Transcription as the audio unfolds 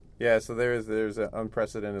Yeah, so there's an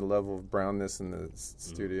unprecedented level of brownness in the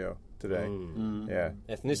studio today. Yeah.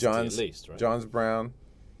 Ethnicity at least, right? John's brown,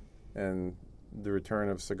 and the return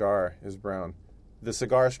of Cigar is brown. The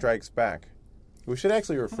Cigar Strikes Back. We should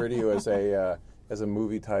actually refer to you as a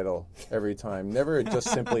movie title every time. Never just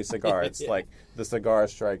simply Cigar. It's like The Cigar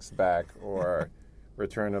Strikes Back or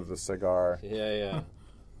Return of the Cigar. Yeah.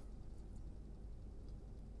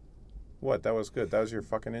 What? That was good. That was your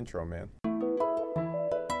fucking intro, man.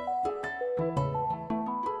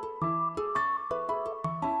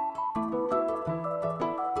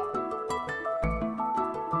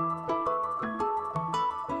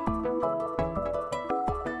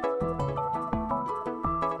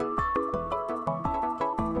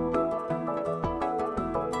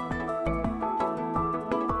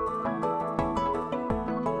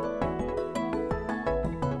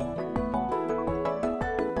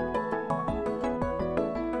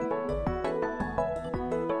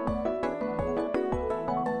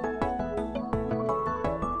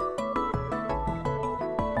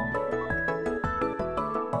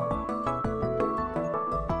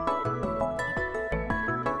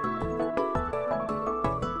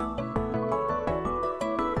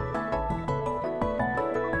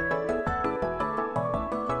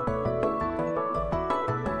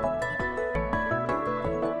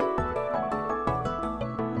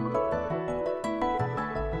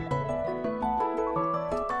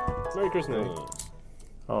 Merry Christmas.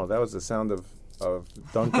 Oh, that was the sound of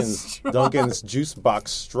Duncan's juice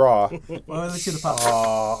box straw. Well, let's get a pop.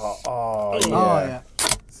 Oh, yeah. Oh, yeah.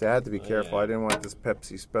 See, I had to be careful. yeah. I didn't want this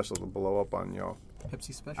Pepsi special to blow up on y'all.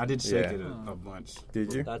 Pepsi special. I did shake Yeah. it a bunch.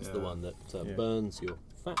 Did you? That's the one that burns your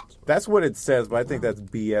fat. That's what it says, but I think that's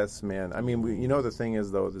BS, man. I mean, the thing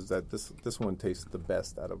is, though, is that this one tastes the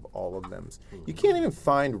best out of all of them. You can't even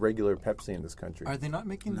find regular Pepsi in this country. Are they not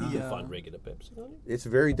making You the... find regular Pepsi, don't you? It's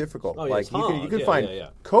very difficult. Oh, yeah, like it's you hard. can Yeah, find yeah.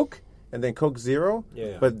 Coke and then Coke Zero,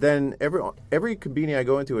 Yeah. but then every convenience I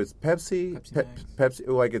go into is Pepsi, Pepsi Next. Pepsi,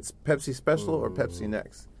 like it's Pepsi Special or Pepsi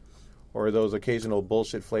Next, or those occasional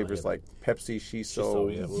bullshit flavors like Pepsi Shiso.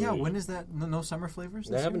 Shiso, yeah. Yeah, when is that? No summer flavors?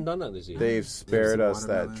 They this haven't year? done that this year. They've spared Pepsi us that.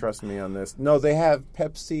 watermelon. Trust me on this. No, they have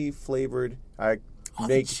Pepsi flavored. Oh, the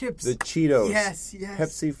make chips. the Cheetos. Yes.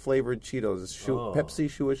 Pepsi flavored Cheetos. It's Oh. Pepsi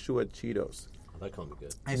Shua Shua Cheetos. That can't be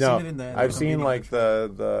good. I've No, seen it in the... I've seen convenience like store.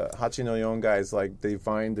 the Hachinoyon guys, like they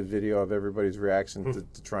find the video of everybody's reaction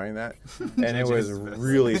to trying that, and it was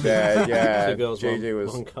really bad. Yeah, Two girls, JJ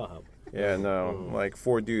was. one carb. Yeah, no, like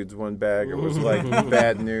 4 dudes, 1 bag. It was like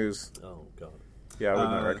bad news. Oh god. Yeah, I would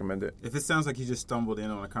not recommend it. If it sounds like you just stumbled in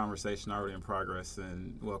on a conversation already in progress,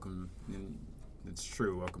 then welcome. And it's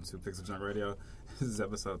true. Welcome to Pixel Junk Radio. This is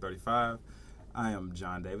episode 35. I am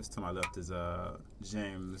John Davis. To my left is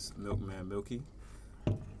James Milkman Milky.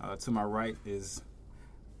 To my right is,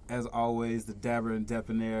 as always, the dapper and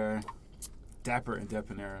debonair.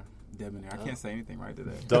 I can't say anything right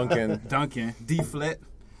today. Duncan D-Flet.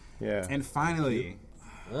 Yeah. And finally,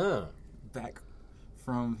 Back.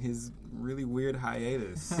 from his really weird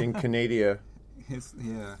hiatus. In Canada,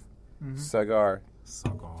 Cigar.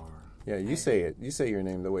 Cigar. Yeah, you say it. You say your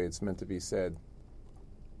name the way it's meant to be said.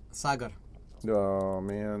 Sagar. Oh,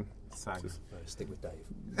 man. Saga. Stick with Dave.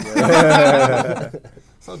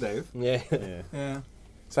 So, Dave. Yeah. Yeah.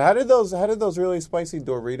 So how did those really spicy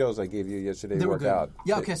Doritos I gave you yesterday They were work good. out?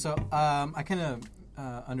 Yeah, okay, so I kind of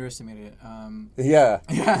underestimated it. Yeah.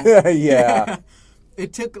 Yeah. Yeah.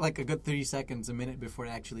 It took like a good 30 seconds, a minute before it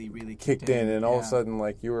actually really Kicked in, and all of a sudden,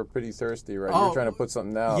 like you were pretty thirsty, right? You Oh. were trying to put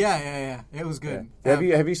something out. Yeah. It was good. Yeah.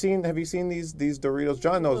 Have you seen these Doritos?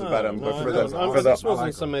 John knows about them, but for the This I wasn't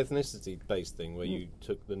like some ethnicity-based thing where you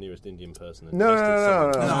took the nearest Indian person and No. tasted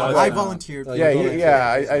something. No, I volunteered. Oh, Yeah, you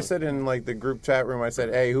volunteered. I said in like the group chat room, I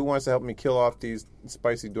said, "Hey, who wants to help me kill off these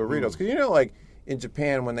spicy Doritos?" Because like in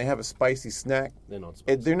Japan, when they have a spicy snack, They're not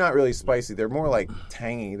spicy. they're not really spicy. They're more like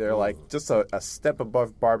tangy. They're like just a step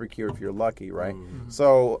above barbecue if you're lucky, right?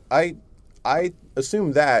 So I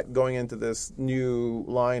assumed that going into this new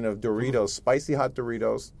line of Doritos, spicy hot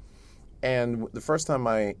Doritos. And the first time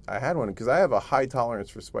I had one, because I have a high tolerance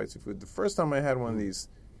for spicy food, the first time I had one of these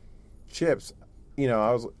chips, I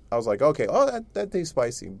was like, okay, that tastes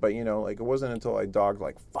spicy. But, like it wasn't until I dogged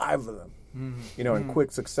like 5 of them, in quick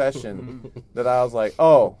succession that I was like,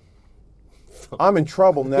 oh, I'm in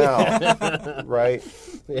trouble now, right?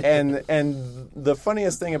 And the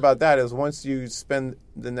funniest thing about that is once you spend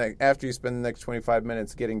after you spend the next 25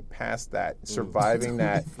 minutes getting past that, surviving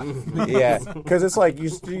that, yeah, because it's like you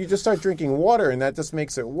just start drinking water and that just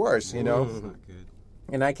makes it worse, That's not good.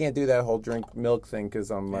 And I can't do that whole drink milk thing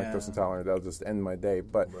because I'm lactose intolerant. That'll just end my day.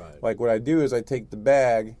 But like what I do is I take the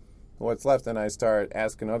bag, what's left, and I start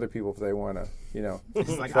asking other people if they want to,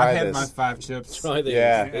 It's like, try I had this. my 5 chips. Try these.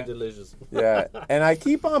 Yeah. They're delicious. Yeah, and I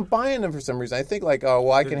keep on buying them for some reason. I think like, oh,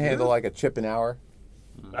 well, I can They're handle good? like a chip an hour,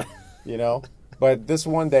 But this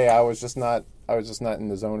one day, I was just not in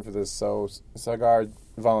the zone for this. So Cigar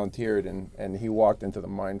volunteered, and he walked into the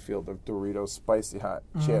minefield of Doritos Spicy Hot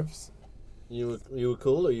chips. You were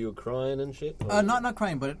cool, or you were crying and shit? Or Not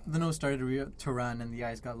crying, but the nose started to run and the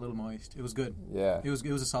eyes got a little moist. It was good. Yeah, It was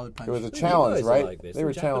a solid punch. it was a You challenge, guys are right? like this. They were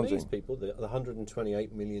The Japanese challenging. people, the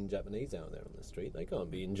 128 million Japanese out there on the street, they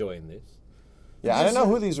can't be enjoying this. Yeah, I don't know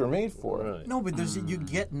who these were made for. Right. No, but you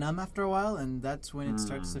get numb after a while, and that's when it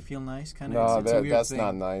starts to feel nice. Kind No, of. It's a weird that's thing.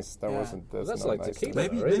 not nice. That Yeah. wasn't. Well, that's not like nice. tequila.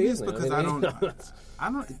 Maybe Really, it's isn't it? because I I mean,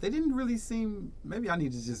 don't. They didn't really seem. Maybe I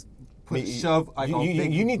need to just You- shove like you, a you,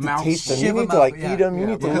 big you need to mouth taste them. Shiv You need 'em to like up, yeah. eat them. You Yeah,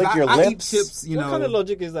 need to Because lick your I eat lips. chips, What kind of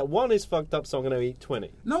logic is that? One is fucked up, so I'm going to eat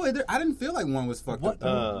 20. No, I didn't feel like one was fucked What?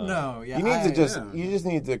 up. No, yeah. You need to just yeah. you just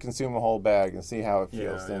need to consume a whole bag and see how it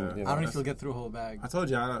feels. Yeah, Then yeah. you I know. don't know if you'll get through a whole bag. I told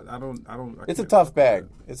you, I don't. It's a can't tough fuck bag.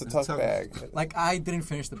 with It's a It's tough tough. bag. Like, I didn't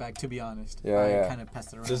finish the bag, to be honest. Yeah, I yeah. kind of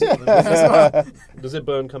passed it around. Does a it- little bit as well. Does it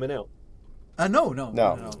burn coming out? No. No.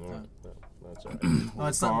 No, That's all right. No,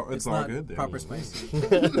 it's not. it's It's all not good then. proper spicy.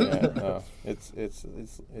 Yeah, no,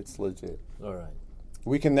 it's legit. All right.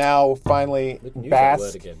 We can now finally We can use that word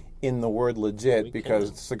bask again. in the word legit We because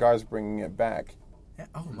can. Cigar's bringing it back. Yeah,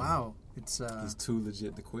 oh wow, it's It's too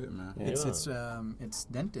legit to quit, man. Yeah. it's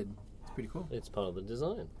dented. It's pretty cool. It's part of the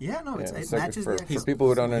design. Yeah, no, Yeah, it so matches for, the for actual. people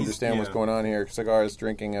who don't he's- understand what's yeah. going on here, Cigar is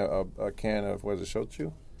drinking a can of what is it,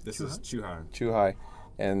 shochu? This is Chuhai. Chuhai,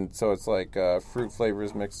 and so it's like fruit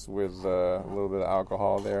flavors mixed with a little bit of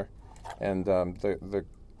alcohol there, and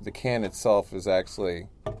the can itself is actually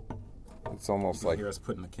it's almost like Hear us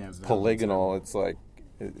putting the cans down. polygonal. It's like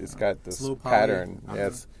it's got this low poly. pattern. Yeah,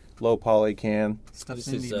 it's low poly can. Stuff's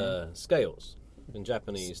This is indie, scales. In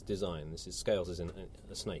Japanese design, this is scales as in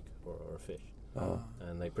a snake or a fish.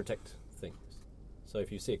 And they protect things. So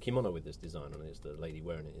if you see a kimono with this design on it, the lady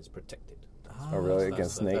wearing it is protected. Oh, really? That's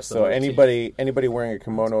Against the- snakes? that's the So motif. anybody wearing a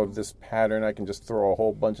kimono of this pattern, I can just throw a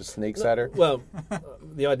whole bunch of snakes at her. Well,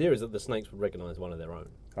 the idea is that the snakes would recognize one of their own.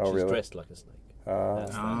 Oh, She's really? dressed like a snake.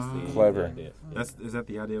 That's the Clever. idea. Yeah. Is that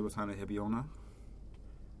the idea behind the Hibiona?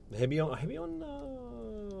 Hebion,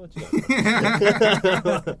 what you got?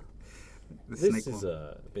 The This snake has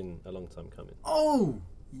one. been a long time coming. Oh,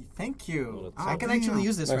 thank you. Well, I can damn. actually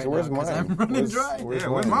use this Nice. right Where's now because mine? I'm running Where's- dry. where's Yeah,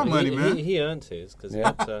 where's mine? my money, man? He earned his because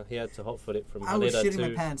Yeah. he had to hotfoot it from I was Haneda shitting my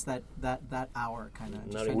to. pants that hour kind of.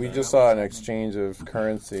 No, We Yeah. just saw an exchange of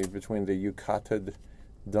currency between the yucated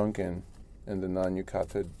Duncan and the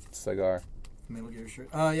non-yucated Cigar. Metal Gear shirt.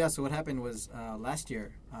 Yeah. So what happened was last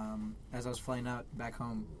year, as I was flying out back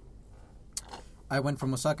home, I went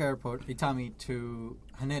from Osaka Airport, Itami, to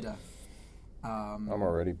Haneda. I'm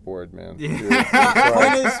already bored, man. Yeah.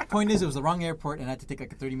 Dude, Point is, it was the wrong airport, and I had to take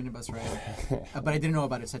like a 30-minute bus ride. But I didn't know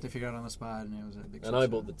about it, so I had to figure it out on the spot, and it was a big. And shit I show.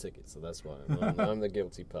 bought the ticket, so that's why I'm the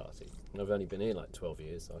guilty party. And I've only been here like 12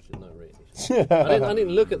 years, so I should know really. I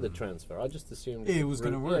didn't look at the transfer. I just assumed It was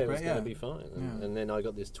gonna work, it was right? going Yeah. to be fine. And, Yeah. and then I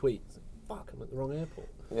got this tweet. It's like, fuck, I'm at the wrong airport.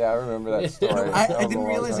 Yeah, I remember that story. I That was a didn't long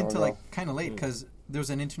realize time until ago. like kind of late because there was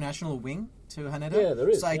an international wing to Haneda. Yeah, there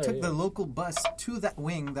is. So I Yeah, took yeah. the local bus to that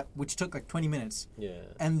wing, which took like 20 minutes. Yeah.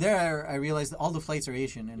 And there, I realized that all the flights are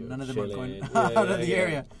Asian, and You're none of them are chilling. going Yeah, out yeah, of the yeah.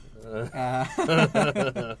 area.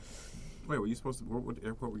 Wait, were you supposed to? What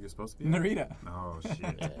airport were you supposed to be? at? Narita. Oh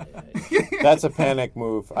shit! That's a panic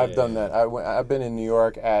move. I've Yeah. done that. I've been in New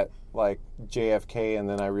York at like JFK, and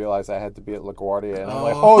then I realized I had to be at LaGuardia, and I'm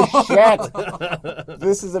like, oh shit,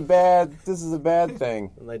 this is a bad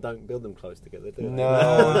thing. And they don't build them close together, do they?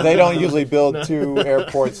 No, they don't usually build two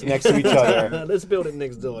airports next to each other. Let's build it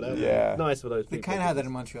next door. That would be Yeah. nice for those They people. kind of had that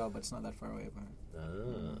in Montreal, but it's not that far away. Ah.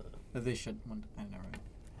 But they should. I don't know. Right?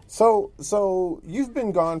 So you've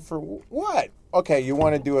been gone for what? Okay, you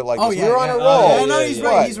want to do it like Oh, this? yeah, We're on yeah. a Oh, roll. yeah, no, he's What?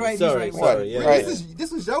 right. He's right. Sorry, he's right. sorry. Yeah, Wait, yeah. right. This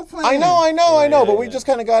was your plan. I know, Yeah, but we yeah. just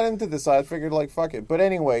kind of got into this. So I figured, like, fuck it. But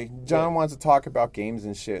anyway, John wants to talk about games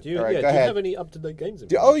and shit. Do you, All right, yeah, go do you ahead. have any up-to-date games?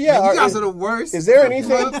 Oh yeah, You guys are the worst. Is there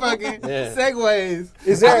anything? Motherfucking Yeah. segues.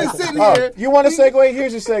 Is there? I've been sitting oh, here. you want a segue?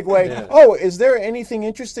 Here's your segue. Yeah. Oh, is there anything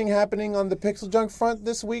interesting happening on the Pixel Junk front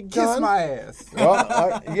this week, Kiss John? my ass.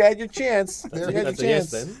 Well, you had your chance. You had your That's a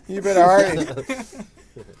yes, chance. then. You better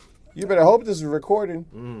hurry. You better hope this is recorded.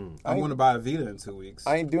 I'm going to buy a Vita in 2 weeks.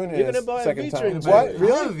 I ain't doing it You're a gonna buy a second Vita time. in 2 What? weeks?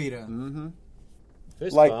 Really? I have a Vita. Mm-hmm.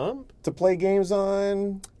 Fist Like- bump. To play games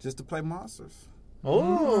on? Just to play monsters.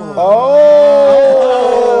 Oh.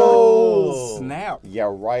 Oh! Snap. Yeah,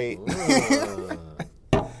 right.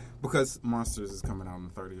 Because Monsters is coming out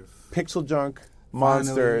on the 30th. Pixel Junk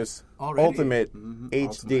Monsters Already? Ultimate Mhm. HD,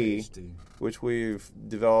 Ultimate HD. which we've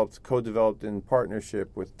co-developed in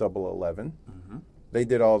partnership with Double 11. Mm-hmm. They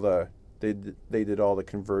did all the they did all the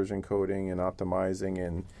conversion coding and optimizing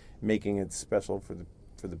and making it special for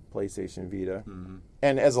the PlayStation Vita. Mm-hmm.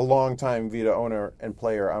 And as a longtime Vita owner and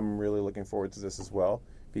player, I'm really looking forward to this as well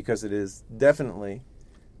because it is definitely,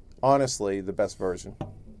 honestly, the best version.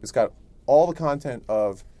 It's got all the content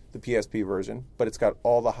of the PSP version, but it's got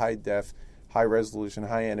all the high-def, high-resolution,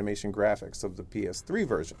 high-animation graphics of the PS3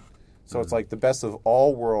 version. So it's like the best of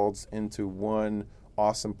all worlds into one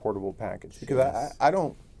awesome portable package. Because I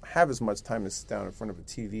don't have as much time to sit down in front of a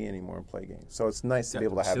TV anymore and play games. So it's nice to be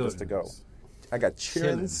able to have this to go. I got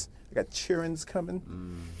Chirins coming.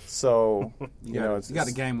 So you know, you got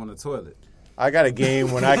a game on the toilet. I got a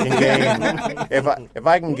game when I can game. If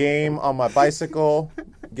I can game on my bicycle,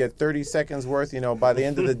 get 30 seconds worth, you know, by the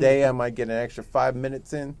end of the day I might get an extra 5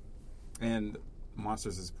 minutes in. And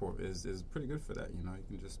Monsters is pretty good for that. You know, you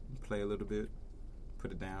can just play a little bit,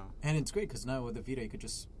 put it down. And it's great because now with the Vita, you could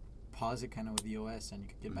just pause it kind of with the OS, and you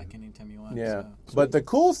could get back in anytime you want. Yeah, So. but the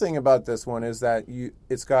cool thing about this one is that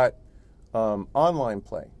it's got online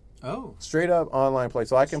play. Oh, Straight up online play,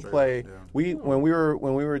 so I can Straight play. up, yeah. When we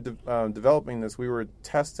were developing this, we were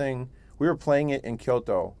playing it in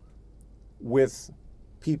Kyoto with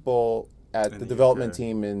people at In the the development UK.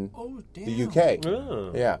 team in oh, damn. the UK.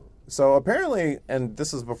 Oh. Yeah. So apparently, and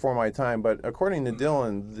this is before my time, but according to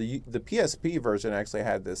Dylan, the PSP version actually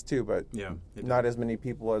had this too, but Yeah, it not as many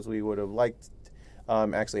people as we would have liked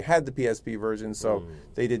actually had the PSP version, so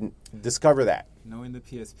they didn't discover that. Knowing the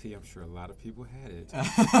PSP, I'm sure a lot of people had it.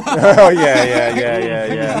 Oh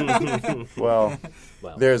yeah. Well,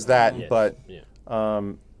 Well, there's that, yes, but yeah.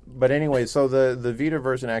 but anyway, so the Vita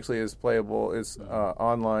version actually is playable. It's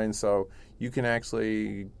online, so you can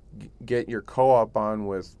actually get your co-op on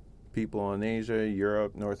with people in Asia,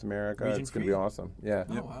 Europe, North America. Region It's going to be free? awesome. Yeah.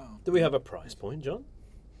 Oh, wow. Do we have a price point, John?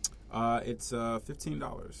 It's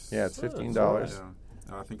 $15. Yeah, it's Oh, $15.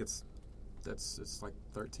 Yeah. I think it's like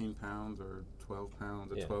 £13 or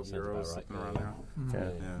 £12 or Yeah, 12 sounds about euros, right. something Yeah, around yeah.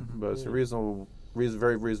 there. Yeah. Yeah. But it's a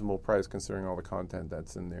very reasonable price considering all the content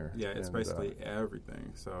that's in there. Yeah, it's And, basically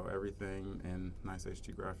everything. So everything in nice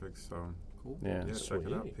HD graphics. So Cool. yeah. yeah, check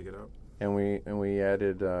it out, Sweet. pick it up. And we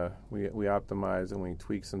added we optimized and we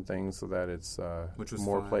tweaked some things so that it's Which was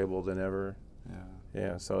more fun. playable than ever. Yeah.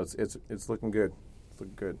 Yeah, so it's looking good. It's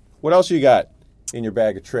looking good. What else you got in your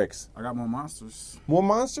bag of tricks? I got more monsters. More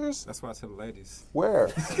monsters? That's why I tell the ladies. Where?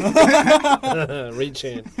 Reach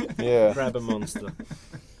in, Yeah. grab a monster.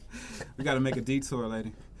 We got to make a detour,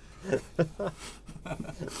 lady.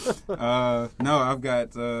 No, I've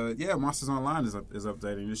got Monsters Online is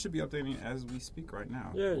updating. It should be updating as we speak right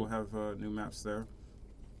now. Yeah. We'll have new maps there.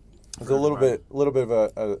 It's a little bit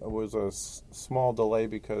of a small delay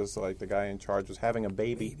because like the guy in charge was having a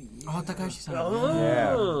baby. Oh, Takashi-san.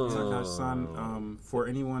 Yeah. Takashi-san, for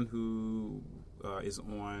anyone who is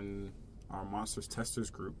on our Monsters Testers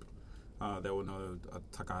group, they will know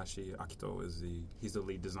Takashi Akito he's the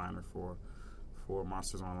lead designer for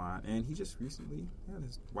Monsters Online, and he just recently,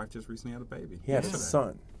 his wife just recently had a baby. He had a Yesterday.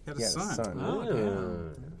 son. He had a son. Oh,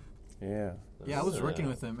 damn. Yeah. Yeah, I was working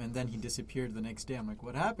with him, and then he disappeared the next day. I'm like,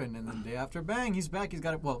 what happened? And then the day after, bang, he's back. He's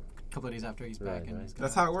got it. Well, a couple of days after, he's back. Right, And right. he's got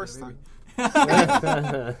That's how it got a works, baby.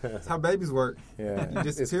 That's how babies work. Yeah. You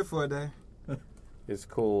disappear for a day. It's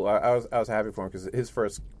cool. I was happy for him because his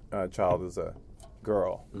first child is a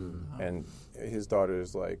girl, and his daughter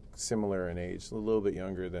is like similar in age, a little bit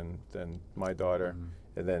younger than my daughter,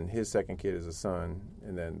 and then his second kid is a son,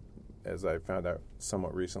 and then as I found out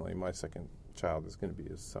somewhat recently, my second child is going to be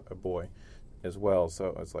a boy as well.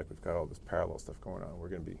 So it's like we've got all this parallel stuff going on. We're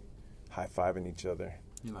going to be high-fiving each other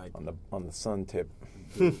You like on the sun tip.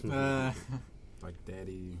 like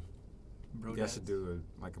daddy. Bro, You guys dads. should do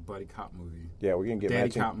a buddy cop movie. Yeah, we're gonna get Daddy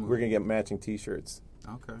matching. cop movie. We're gonna get matching T-shirts.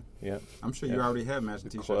 Okay. Yeah, I'm sure Yeah. you already have matching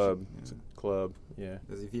it's a t-shirts. club. Yeah. It's a club. Yeah,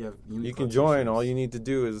 'Cause if you have you Uniqlo can join. t-shirts, All you need to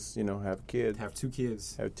do is have a kid, have 2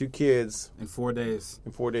 kids have 2 kids in 4 days.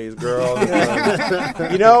 in 4 days, girl.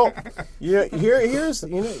 Here's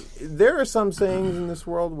there are some sayings in this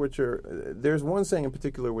world which are. There's one saying in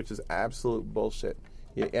particular which is absolute bullshit.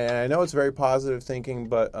 Yeah, and I know it's very positive thinking,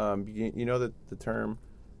 but you know that the term.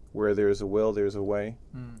 Where there's a will, there's a way.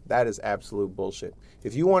 That is absolute bullshit.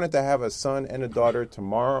 If you wanted to have a son and a daughter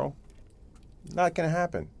tomorrow, not going to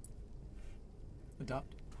happen.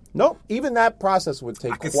 Adopt. Nope. Even that process would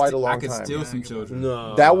take quite a long I could time. steal some children.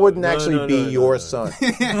 No, That wouldn't no, actually no, be no, your no. son.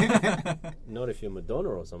 Not if you're Madonna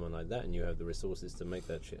or someone like that, and you have the resources to make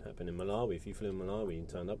that shit happen in Malawi. If you flew in Malawi and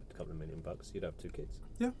turned up with a couple of $1 million, you'd have 2 kids.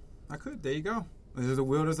 Yeah, I could. There you go. There's a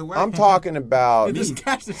will, there's a way. I'm talking about This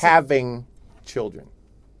guy's just- having children.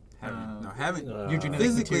 Having Eugenetic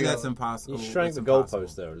physically material. that's impossible. You shrank It's the impossible.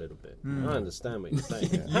 goalpost there a little bit. I understand what you're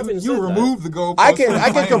saying. You removed the goalpost. I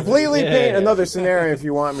can completely Yeah, paint yeah. another scenario if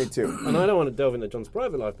you want me to. And I don't want to delve into John's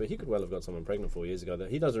private life, but he could well have got someone pregnant 4 years ago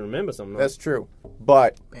that he doesn't remember some night. That's true.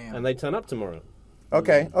 But Bam. And they turn up tomorrow.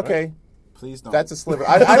 okay. Please don't. That's a sliver.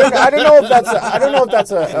 I don't know if that's I don't know if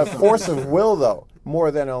that's a force of will though, more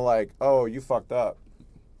than a like, oh, you fucked up.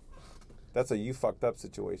 That's a you fucked up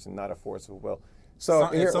situation, not a force of will. So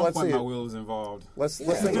At here, some let's point, see. my will is involved. Let's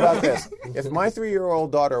think about this. If my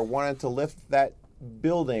 3-year-old daughter wanted to lift that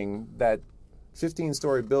building, that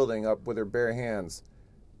 15-story building, up with her bare hands,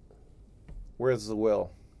 where's the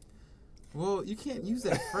will? Well, you can't use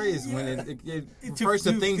that phrase when it To refers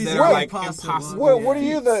to do things that physically are like impossible. impossible. What are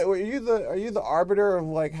Yeah. you the arbiter of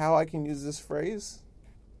like how I can use this phrase?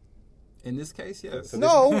 In this case, yes.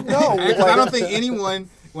 No. Because I like- don't think anyone.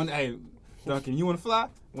 Hey, Duncan, you want to fly?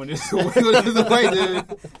 When there's a way, dude.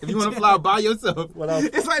 If you want to fly by yourself,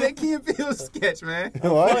 it's like that Key and Peele sketch, man.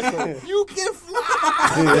 What? You can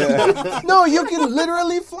fly. Yeah. No, you can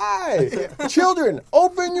literally fly. Children,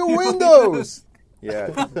 open your windows.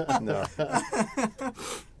 Yeah. No.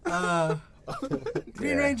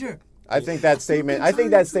 Green Yeah. Ranger. I think that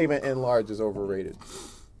statement in large is overrated.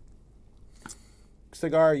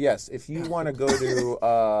 Cigar, yes. If you want to go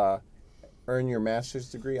to earn your master's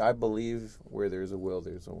degree, I believe where there's a will,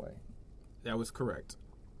 there's a way. That was correct.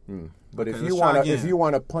 But Okay, if let's try again. you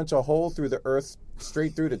want to punch a hole through the earth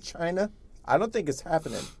straight through to China, I don't think it's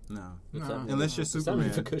happening. No. It's happening. Unless you're It's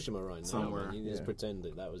happening Superman. for Kushima right now. somewhere. Man. You just Yeah. pretend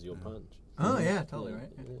that was your punch. Oh yeah, totally right.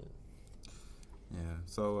 Yeah.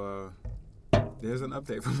 So there's an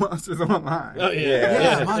update from Monsters Online. Oh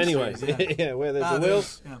Yeah, monsters, Anyway, yeah. where there's a will,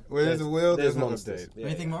 Yeah. Where there's a will, there's an monsters. update. Yeah,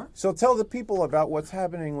 Anything yeah. more? So tell the people about what's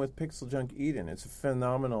happening with Pixel Junk Eden. It's a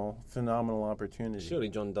phenomenal opportunity. Surely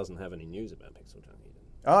John doesn't have any news about Pixel Junk Eden.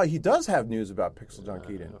 Oh, he does have news about Pixel Junk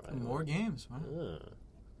Eden. All right. More games. Wow. Ah.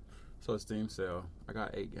 So it's Steam sale. I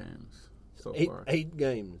got 8 games so Eight far.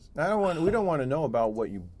 games. We don't want to know about what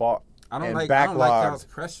you bought. I don't and like backlogged y'all's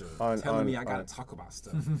pressure on- telling me on- I gotta on- talk about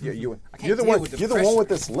stuff. You're can't the deal one. with the You're the one pressure. with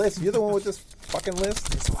this list. You're the one with this fucking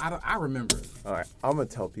list. So I remember it. All right, I'm gonna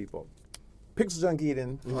tell people. Pixel Junk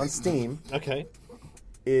Eden on Steam Okay.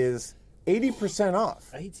 is 80%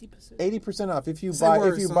 off. 80%. 80% off if you Say buy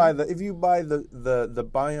words, if you son. buy the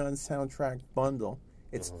Bion soundtrack bundle.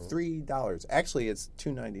 It's $3. Actually, it's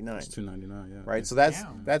 $2.99. It's $2.99. Yeah. Right, so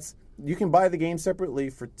Damn. that's you can buy the game separately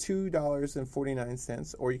for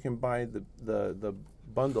 $2.49, or you can buy the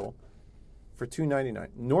bundle for $2.99.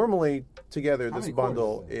 Normally, together, How this many quarters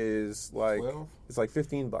bundle is is like 12? it's like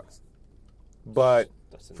 $15, but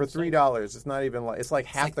That's for insane. $3, it's not even like it's like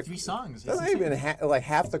It's half like the 3 songs. That's It's not even insane. like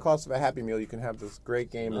half the cost of a Happy Meal. You can have this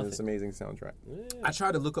great game and this Nothing. amazing soundtrack. I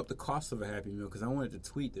tried to look up the cost of a Happy Meal because I wanted to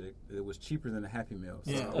tweet that it was cheaper than a Happy Meal.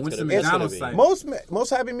 So Yeah. I That's went to the gonna be- it's McDonald's gonna site. be- Most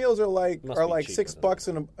Happy Meals are like Must be cheaper $6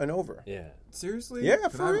 than and over. Yeah. Seriously? Yeah,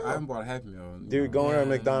 'Cause for I real. haven't bought a Happy Meal. in, Dude, going to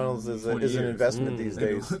McDonald's is 20 an years. investment these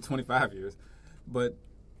days. 25 years. But,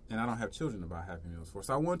 and I don't have children to buy Happy Meals for.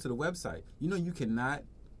 So I went to the website. You cannot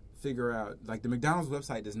figure out, like the McDonald's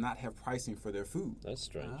website does not have pricing for their food That's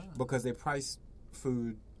strange. because they price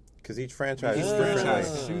food. Because each franchise is Each different.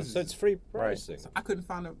 franchise chooses. So it's free pricing. So I couldn't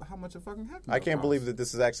find out how much a fucking Happy Meal I can't costs. believe that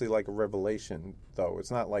this is actually like a revelation, though.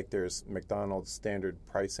 It's not like there's McDonald's standard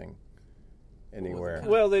pricing anywhere.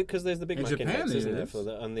 Well, because there's the Big In Mac Japan index, it isn't there? is.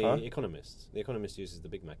 And the Huh? Economist. The Economist uses the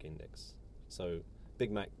Big Mac index. So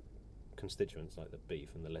Big Mac constituents like the beef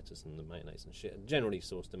and the lettuce and the mayonnaise and shit are generally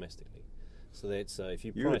sourced domestically. So it's if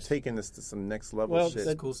you You're price taking this to some next level Well, shit.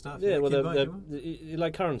 that- Cool stuff. Yeah, well, keep going,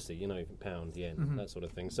 like currency, pound, yen, that sort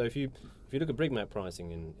of thing. So if you look at Big Mac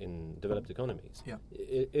pricing in developed economies, Yeah.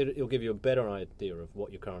 it'll give you a better idea of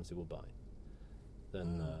what your currency will buy.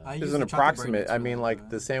 Than I This use is an the chocolate approximate. brackets I for mean, that, like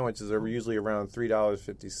the sandwiches are usually around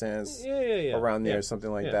 $3.50, yeah. around there, Yeah.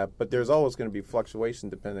 something like Yeah. that. But there's always going to be fluctuation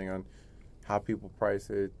depending on how people price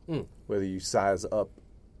it, whether you size up,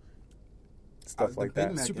 stuff like the that.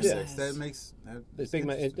 Big Mac Super index, size. that makes. It's Big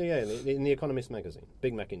Mac, in the Economist magazine,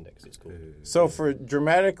 Big Mac index, it's called. So for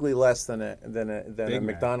dramatically less than a Big Mac.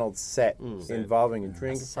 McDonald's set involving a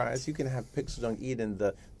drink prize, you can have Pixel Junk Eden,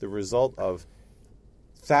 the result of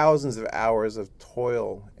thousands of hours of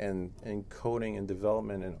toil and coding and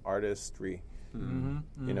development and artistry.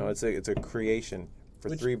 It's a creation for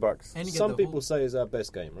 $3. And you get Some the people whole- say it's our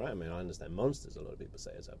best game, right? I mean, I understand Monsters. A lot of people say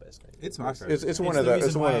it's our best game. It's my favorite. It's one of the the. It's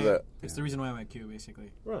reason one of why- the. It's the reason why I'm at Q, basically.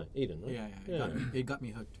 Right, Eden. Right? Yeah. It got me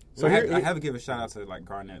hooked. So I here- have to give a shout out to like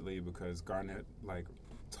Garnett Lee because Garnett like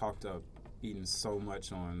talked up Eden so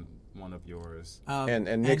much on one of yours. And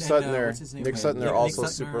Nick Sutner, what's his name? Nick Sutner Nick also Sutner,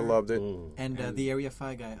 super loved it. And the Area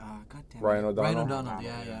 5 guy, God damn it. Ryan O'Donnell. Ryan O'Donnell,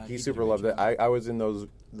 yeah. He did super a loved great it. job. I was in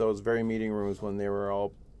those very meeting rooms when they were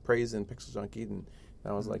all praising Pixel Junk Eden.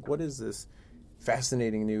 And I was like, what is this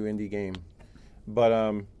fascinating new indie game?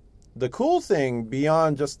 But the cool thing,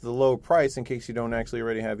 beyond just the low price, in case you don't actually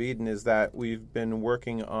already have Eden, is that we've been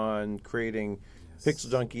working on creating Pixel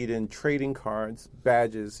Junk Eden trading cards,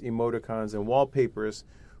 badges, emoticons, and wallpapers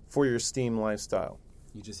for your Steam lifestyle.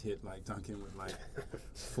 You just hit like Duncan with like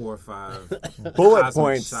 4 or 5 Bullet cosmic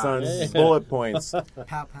points, shots. son. Bullet points. Pow,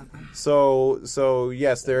 pow, pow. So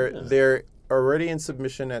yes, they're already in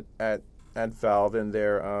submission at Valve, and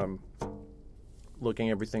they're looking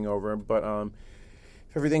everything over. But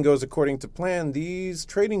if everything goes according to plan, these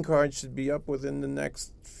trading cards should be up within the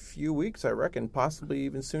next few weeks, I reckon, possibly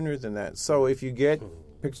even sooner than that. So if you get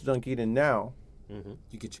Pixel Junk Eden now,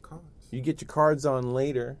 You get your cards. you get your cards on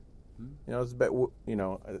later. You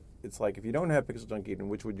know, it's like if you don't have Pixel Junk Eden,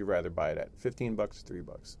 which would you rather buy it at? $15 or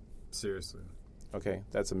 $3? Seriously. Okay,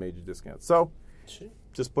 that's a major discount. So Shit.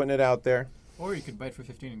 just putting it out there. Or you could buy it for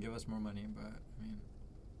 15 and give us more money, but I mean,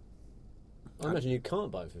 I imagine you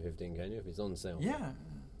can't buy it for 15, can you? If it's on sale. yeah.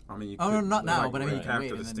 I mean, you Oh, could, no, not now, like, but I mean, right you can after wait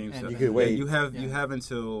the and Steam then- sale. and You could wait. You have Yeah. you have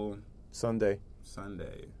until Sunday.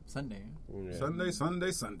 Sunday. Sunday. Yeah.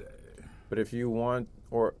 Sunday. But if you want,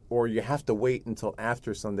 or you have to wait until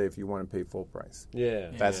after Sunday if you want to pay full price.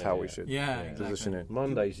 Yeah. That's yeah, how yeah. we should Yeah, position it.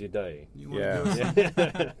 Monday's your day. You wanna Yeah. give us- Yeah.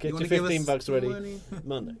 Get you your wanna give us $15 ready. money?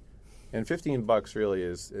 Monday. And $15 really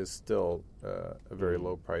is still a very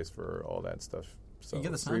low price for all that stuff. So You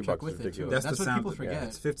get the $3 soundtrack is with it, too. ridiculous. That's the what sound- people forget.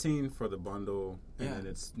 It's 15 for the bundle, and Yeah. then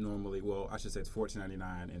it's normally I should say it's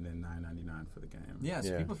 $14.99 and then $9.99 for the game. Yeah, so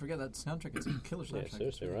Yeah. people forget that soundtrack. It's a killer Yeah, soundtrack.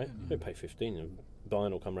 seriously, It's right? really You good, pay 15 and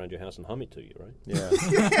Brian will come around your house and hum it to you, right? Yeah.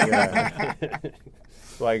 Yeah.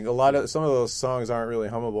 Like some of those songs aren't really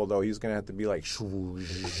hummable though. He's gonna have to be like swoosh,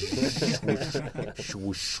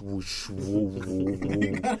 swoosh, swoosh, swoosh.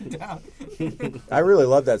 I really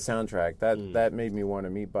love that soundtrack. That made me want to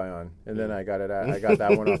meet Bion, and then I got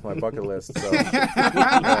that one off my bucket list. So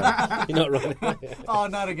You're not wrong. Oh,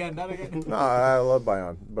 not again, not again. no, I love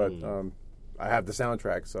Bion, but I have the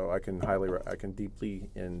soundtrack, so I can deeply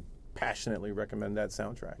and passionately recommend that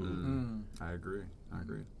soundtrack. I agree.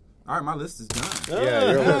 All right, my list is done.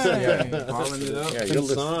 Yeah, your list. Hey. Calling it up. Yeah, your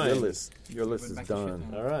list is Back to shit done.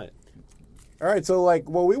 now. All right. All right, so like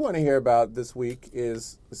what we want to hear about this week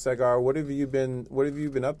is Segar. What have you been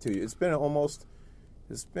up to? It's been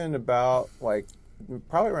about like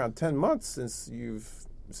probably around 10 months since you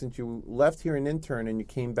left here an intern and you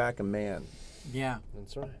came back a man. Yeah,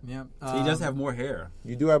 That's right. yeah. So he does have more hair.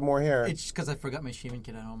 You do have more hair It's because I forgot my shaving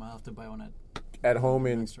kit at home. I'll have to buy one at home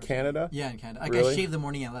in next door. Canada. Yeah, in Canada. Like Really? I shaved the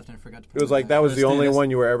morning and I left and I forgot to put It was like that was the Understand only this- one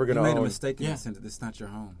you were ever going You to made a own. mistake in Yeah. the sense that this is not your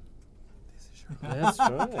home. This is your home. That's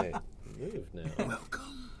right. Move now.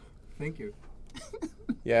 Welcome. Thank you.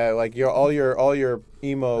 Yeah, like all your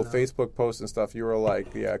emo Facebook posts and stuff. You were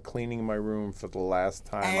like, yeah, cleaning my room for the last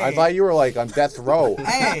time. I Hey. thought you were like on death row.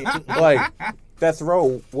 Hey, Like death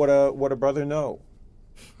row. What a brother know.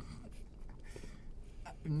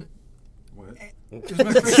 What? it was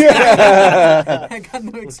my first I got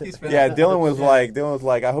no excuse for Yeah, that. Dylan was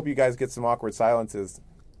like, I hope you guys get some awkward silences.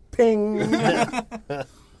 Ping.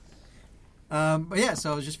 But yeah,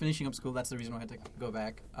 so I was just finishing up school. That's the reason why I had to go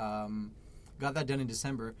back. Got that done in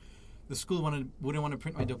December. The school wouldn't want to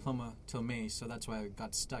print my diploma till May, so that's why I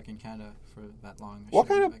got stuck in Canada for that long. I What should've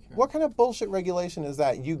kind been of back here. what kind of bullshit regulation is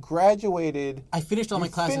that? You graduated. I finished all my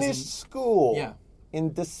you classes finished school. Yeah.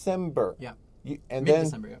 In December. Yeah. And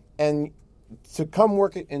Mid-December, yeah. And to come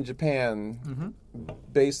work in Japan, Mm-hmm.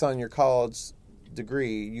 based on your college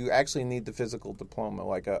degree, you actually need the physical diploma.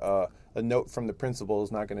 Like a note from the principal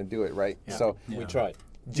is not going to do it, right? Yeah. So We tried.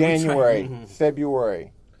 January,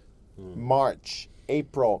 February, March,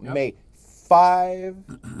 April, Yep. May, 5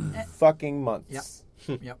 fucking months.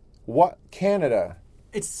 Yep. What Canada?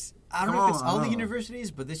 It's I don't Come know if it's on, all I the don't know.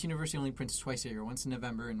 universities, but this university only prints twice a year, once in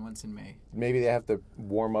November and once in May. Maybe they have to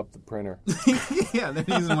warm up the printer. Yeah, they're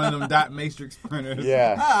using one of them dot matrix printers.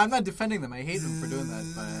 Yeah. I'm not defending them. I hate them for doing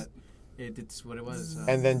that, but it's what it was.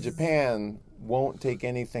 And then Japan won't take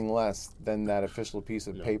anything less than that official piece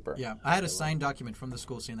of paper. yeah, I had a signed document from the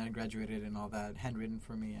school saying that I graduated and all that, handwritten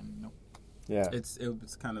for me, and nope. Yeah. It's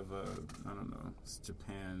kind of I don't know. It's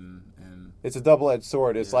Japan and It's a double-edged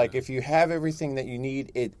sword. It's Yeah. like if you have everything that you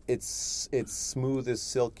need, it's smooth as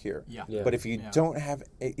silk here. Yeah. Yeah. But if you Yeah. don't have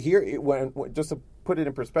here, when just to put it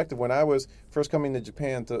in perspective, when I was first coming to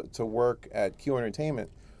Japan to work at Q Entertainment,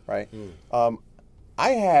 right? I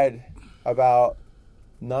had about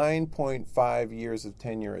 9.5 years of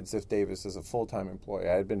tenure at Ziff Davis as a full-time employee.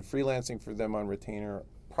 I had been freelancing for them on retainer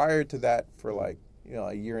prior to that for like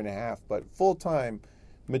a year and a half, but full-time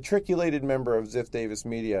matriculated member of Ziff Davis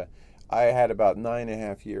Media, I had about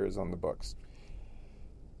 9.5 years on the books.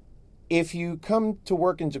 If you come to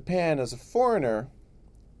work in Japan as a foreigner,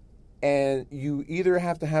 and you either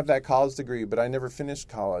have to have that college degree, but I never finished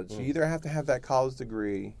college. You either have to have that college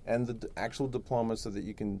degree and the actual diploma so that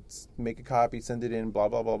you can make a copy, send it in, blah,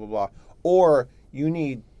 blah, blah, blah, blah. Or you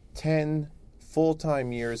need 10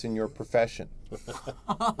 full-time years in your profession.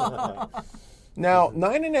 Now,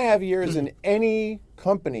 9.5 years in any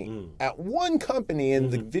company, at one company in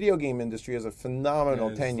the video game industry is a phenomenal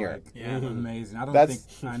It's tenure. like amazing. I don't That's-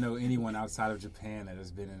 think I know anyone outside of Japan that has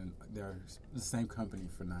been in the same company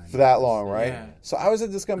for 9 years. For that long, right? Yeah. So I was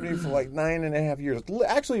at this company for like 9.5 years.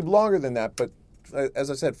 Actually, longer than that, but as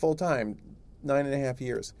I said, full time, 9.5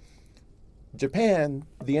 years. Japan,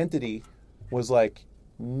 the entity, was like,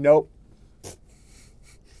 nope.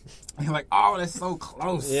 You're like, oh, that's so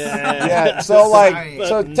close. Yeah. Yeah, so like, Sorry.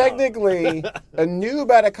 so No. technically, a noob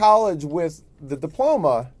out of college with the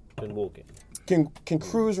diploma Been walking. can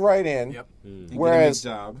cruise right in. Yep. You get a Whereas neat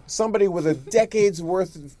job. somebody with a decade's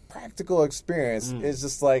worth of practical experience is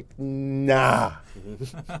just like, nah,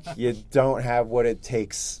 you don't have what it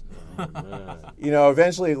takes.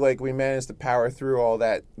 Eventually, like, we managed to power through all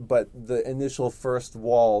that, but the initial first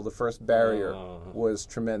wall, the first barrier, was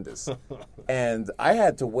tremendous. And I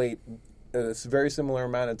had to wait a very similar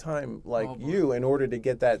amount of time, like you, in order to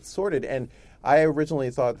get that sorted. And I originally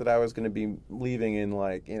thought that I was going to be leaving in,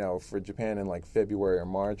 like, for Japan in, like, February or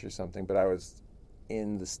March or something, but I was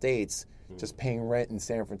in the States just paying rent in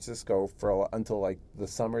San Francisco until, like, the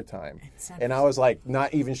summertime. And I was, like,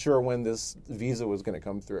 not even sure when this visa was going to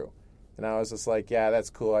come through. And I was just like, yeah,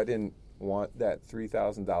 that's cool. I didn't want that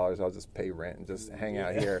 $3,000. I'll just pay rent and just hang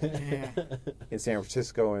out here in San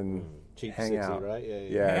Francisco and Cheap hang city, out. right?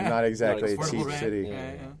 Yeah, not exactly a Not cheap Affordable rent. city.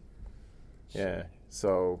 Yeah.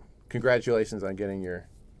 So congratulations on getting your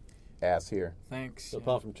ass here. Thanks. So yeah.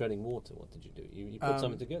 apart from treading water, what did you do? You put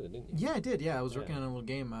something together, didn't you? Yeah, I did. Yeah, I was working on a little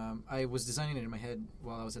game. I was designing it in my head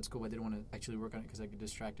while I was at school. I didn't want to actually work on it because I get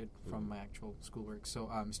distracted from my actual schoolwork. So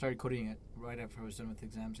I started coding it right after I was done with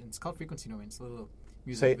exams. And it's called Frequency Domain. It's a little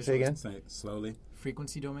music. Say again. Say it slowly.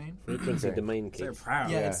 Frequency Domain. Frequency Okay. domain Say key. it proud.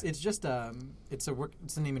 Yeah, Yeah. it's just it's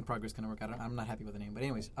a name in progress kind of work. I'm not happy with the name, but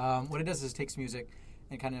anyways, what it does is it takes music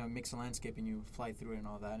and kind of makes a landscape and you fly through it and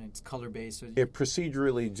all that. And it's color based. So It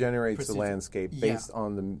procedurally generates the landscape Yeah. based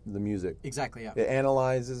on the music. exactly, yeah. It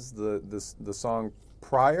analyzes the song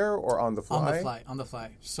prior or on the fly. On the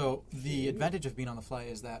fly. So the advantage of being on the fly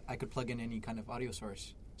is that I could plug in any kind of audio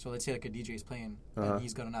source. So let's say like a DJ is playing and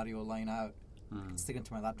he's got an audio line out. I can stick it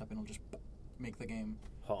into my laptop and it'll just make the game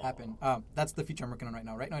happen. That's the feature I'm working on right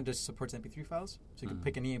now. Right now it just supports MP3 files. So you can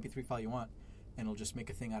pick any MP3 file you want and it'll just make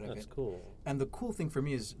a thing out of That's it. cool. And the cool thing for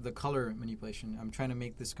me is the color manipulation. I'm trying to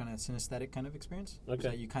make this kind of synesthetic kind of experience. Okay. So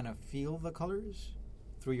that you kind of feel the colors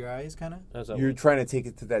through your eyes kind of. How's that You're work? trying to take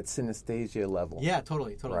it to that synesthesia level. Yeah,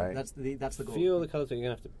 totally. Right. That's the goal. Feel the colours. You're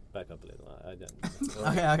going to have to back up a little. I don't.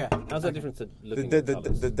 Okay. How's that different to looking The, at the,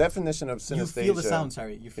 colours? the definition of You synesthesia feel the sound,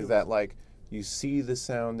 sorry. You feel is that, like, you see the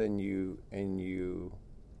sound and you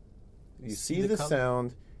see the color?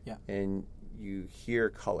 sound Yeah. and you hear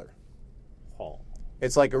color. Oh.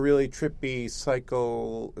 It's like a really trippy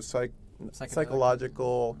psychological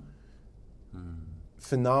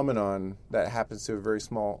phenomenon that happens to a very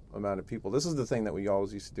small amount of people. This is the thing that we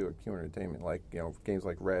always used to do at Q Entertainment, like, games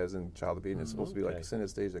like Rez and Child of Eden. It's supposed to be like a Okay.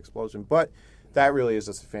 synesthesia explosion, but that really is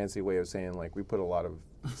just a fancy way of saying, like, we put a lot of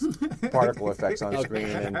particle effects on screen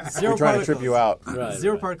and Zero we're trying to trip particles. you out. Right,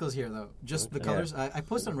 Zero right. particles here, though. Just the colors. I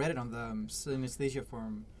posted on Reddit on the synesthesia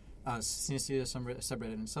forum, synesthesia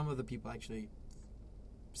subreddit, and some of the people actually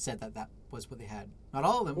said that was what they had. Not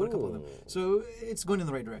all of them, but a couple of them. Ooh. So it's going in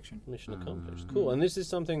the right direction. Mission accomplished. Cool. And this is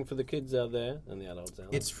something for the kids out there and the adults out there.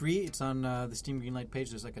 It's free. It's on the Steam Greenlight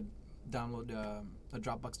page. There's like a download, a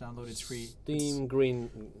Dropbox download. It's free. Steam Green.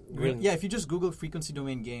 Yeah, if you just Google Frequency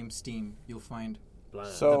Domain Game Steam, you'll find Bland.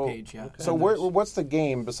 So, the page. Yeah. so what's the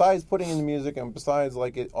game besides putting in the music and besides,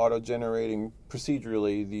 like, it auto-generating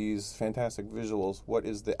procedurally these fantastic visuals? What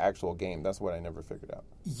is the actual game? That's what I never figured out.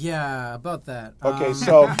 Yeah, about that. Okay,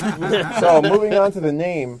 so moving on to the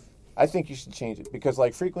name, I think you should change it because,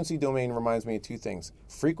 like, frequency domain reminds me of two things: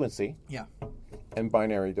 frequency Yeah. and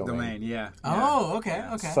binary domain. Domain, yeah. Oh, okay,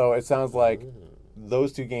 Yeah. okay. So it sounds like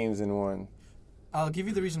those two games in one. I'll give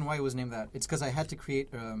you the reason why it was named that. It's because I had to create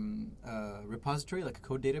a repository, like a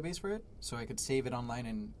code database for it, so I could save it online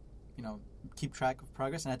and keep track of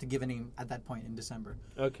progress, and I had to give a name at that point in December.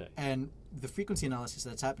 Okay. And the frequency analysis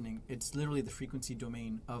that's happening, it's literally the frequency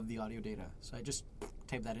domain of the audio data. So I just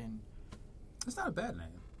type that in. It's not a bad name.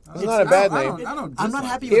 It's not a bad name. I'm not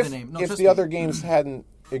happy with the name. No, if trust the me. other games hadn't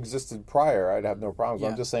existed prior, I'd have no problems. Yeah.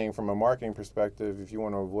 I'm just saying from a marketing perspective, if you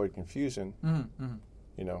want to avoid confusion,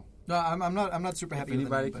 you know. No, I'm not super If happy with the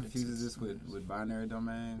anybody name. but confuses this with binary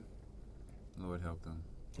domain, Lord help them.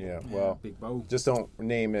 Yeah, well, Big Bo. just don't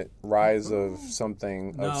name it Rise of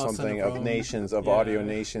something, No, Son of of Rome. nations, of Yeah. audio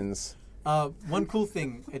nations. One cool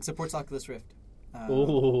thing, it supports Oculus Rift.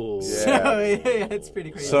 Ooh. Yeah. It's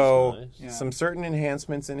pretty crazy. So, nice. Yeah. some certain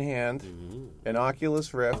enhancements in hand, an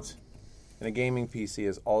Oculus Rift, and a gaming PC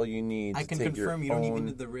is all you need I to can take your confirm you don't even own...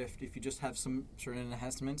 need the Rift if you just have some certain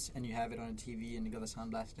enhancements and you have it on a TV and you got the sound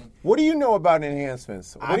blast in. What do you know about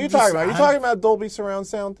enhancements? What are you I'm talking just- about? Are you I'm- talking about Dolby Surround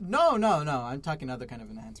Sound? No. I'm talking other kind of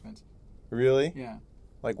enhancements. Really? Yeah.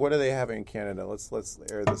 Like, what do they have in Canada? Let's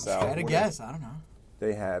air this out. Try to guess. I don't know.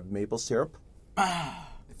 They have maple syrup.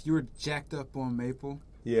 If you were jacked up on maple,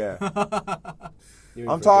 Yeah, You're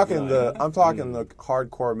in I'm for a talking good the ride.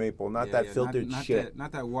 hardcore maple, not that filtered not shit.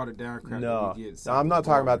 not that watered down crap. No, that we get. no, I'm not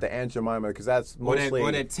talking about the Aunt Jemima because that's Or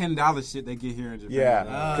mostly that $10 shit they get here in Japan. Yeah,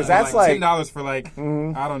 Ah. 'cause that's like- $10 for I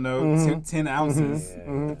don't know 10 ounces.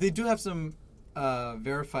 They do have some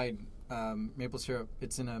verified maple syrup.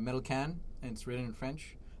 It's in a metal can and it's written in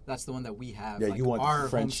French. That's the one that we have. Yeah, like you want the our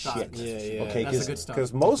French home stock. shit. Yeah. okay. That's the good stuff.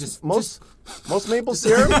 Because most maple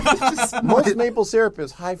syrup, most maple syrup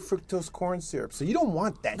is high fructose corn syrup, so you don't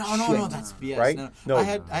want that. No, shit, that's BS. right? No. I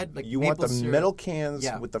had like you want maple the syrup. metal cans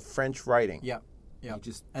Yeah. with the French writing. Yeah. You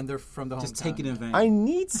just And they're from the home. take it in vain. I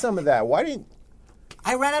need some of that. Why didn't?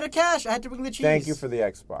 I ran out of cash. I had to bring the cheese. Thank you for the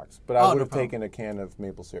Xbox, but Oh, I no would have problem. taken a can of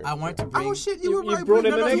maple syrup. I wanted to bring. Oh shit! You were You right. brought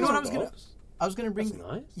him no, an you know what I was Xbox. gonna- I was gonna bring. That's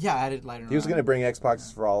nice. Yeah, I had it lighter. He was going to bring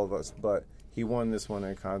Xboxes for all of us, but he won this one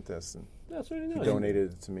in a contest and That's really he nice.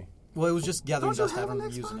 donated it to me. Well, it was just gathering Don't you dust. I have don't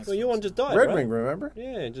an use an Xbox? Xbox. Well, your one just died, Red right? Ring, remember?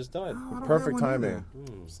 Yeah, it just died. I don't have Perfect one either.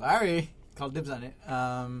 timing. Sorry, called dibs on it.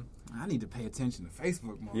 I need to pay attention to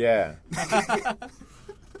Facebook more. Yeah.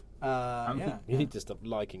 Yeah. You need to stop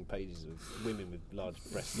liking pages of women with large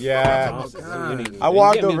breasts. Yeah. Oh, God. You need- I you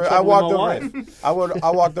walked get me in over. I trouble walked with my over. wife.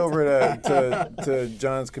 I walked over to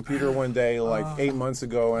John's computer one day, like 8 months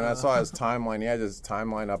ago, and I saw his timeline. He had his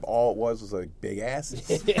timeline up. All it was like big asses.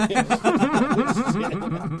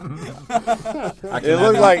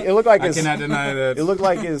 It looked like I his. cannot deny that. It looked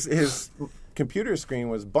like his computer screen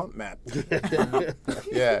was bump mapped.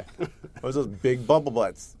 Yeah, it was those big bubble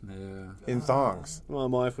butts Yeah. in thongs. My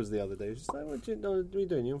wife was the other day. She's like, what are you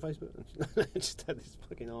doing? You on Facebook? And she just had this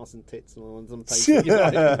fucking arse and tits on some page.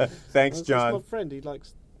 Thanks, That's John. my friend. He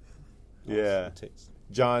likes arse Yeah. and tits.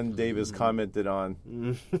 John Davis commented on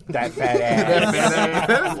that fat ass.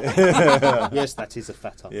 Yes, that is a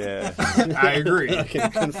fat ass. Yeah. I agree. I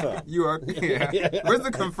can confirm. You are. Yeah. Where's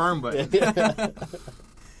the confirm button?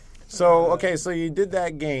 So so you did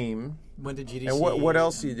that game, Went to GDC. and what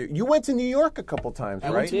else did you do? You went to New York a couple times, I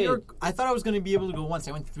right? went to New York. I thought I was going to be able to go once.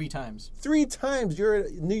 I went 3 times. 3 times. You're a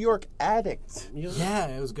New York addict, Yeah,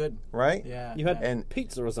 it was good. right? Yeah. You had And-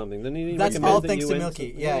 pizza or something. Then he That's recommended all that thanks you to went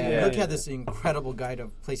Milky. Yeah. Yeah. Milky had this incredible guide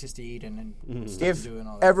of places to eat and stuff If to do and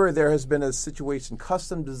all that. ever there has been a situation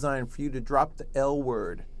custom designed for you to drop the L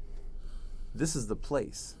word, this is the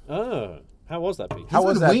place. Oh, how was that pizza? How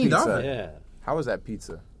was been that weaned off pizza? it. Yeah. How was that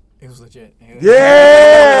pizza? It was legit.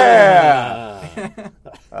 Yeah,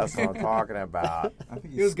 that's what I'm talking about.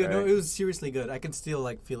 It was good. No, it was seriously good. I can still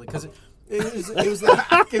like feel it because it was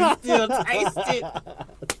like I can still taste it.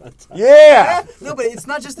 Yeah, no, but it's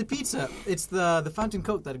not just the pizza. It's the fountain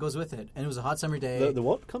coke that goes with it, and it was a hot summer day. The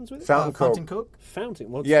what comes with it? Fountain Coke. Fountain coke.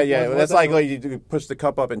 Fountain. What's Yeah, the- yeah. what's That's that like called? you do push the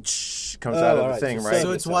cup up and comes Oh, out of all the right, thing, so right?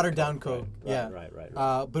 So it's Right. watered down coke. Right, Yeah. right.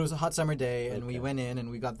 But it was a hot summer day, and we Okay. went in and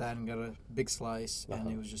we got that and got a big slice, and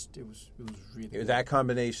it was really good. That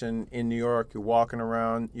combination in New York, you're walking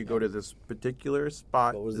around, you go to this particular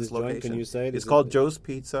spot, What was this this joint? location. Can you say it? It's Is called it- Joe's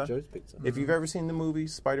Pizza. Joe's Pizza. If you've ever seen the movie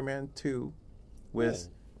Spider-Man 2 with Yeah.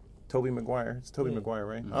 Tobey Maguire, it's Tobey Yeah. Maguire,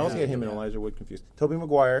 right? Mm-hmm. I always Yeah. get him and Yeah. Elijah Wood confused. Tobey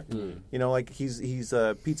Maguire, Mm. you know, like he's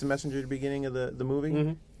a pizza messenger at the beginning of the movie.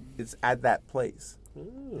 Mhm. It's at that place.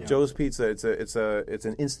 Oh. Joe's Pizza. It's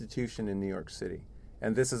an institution in New York City,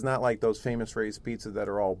 and this is not like those famous Ray's Pizza that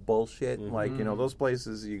are all bullshit. Mm-hmm. Like those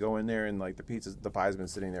places you go in there and like the pie's been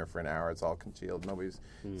sitting there for an hour. It's all congealed. Nobody's,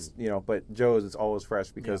 But Joe's it's always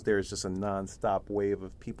fresh because there's just a nonstop wave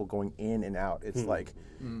of people going in and out. It's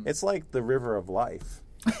it's like the river of life,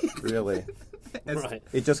 really. Right.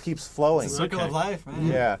 It just keeps flowing. It's a circle of life, man.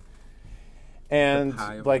 Yeah. and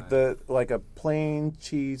pie of like life. a plain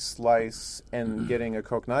cheese slice and getting a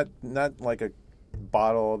Coke, not like a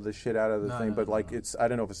bottle of the shit out of the thing, but like it's, I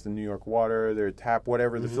don't know if it's the New York water, their tap,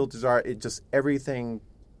 whatever the filters are. It just, everything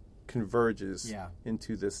converges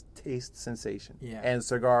into this taste sensation. Yeah. And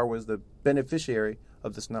Cigar was the beneficiary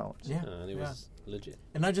of this knowledge. Yeah. And it was legit.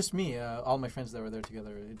 And not just me, all my friends that were there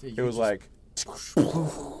together. It was like,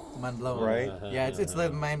 mind blown. right? Yeah, it's the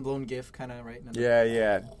mind blown gif kind of, right?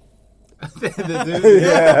 yeah. The dude-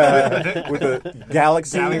 Yeah. With the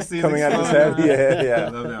galaxy coming out of his head. I Yeah.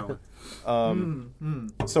 love that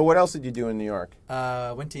one. So what else did you do in New York?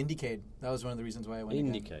 Went to Indiecade. That was one of the reasons why I went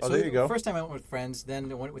again. Indiecade. Oh, there you go. First time I went with friends,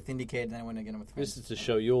 then I went with Indiecade, then I went again with friends. This is to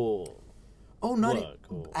show your Oh, not work,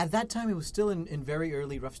 or- at that time. It was still in very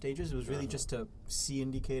early rough stages. It was really just to see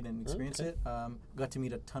Indiecade and experience Okay. it. Got to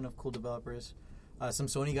meet a ton of cool developers. Some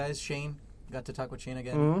Sony guys. Shane, got to talk with Shane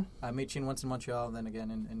again. I met Shane once in Montreal, then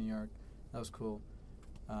again in New York. That was cool.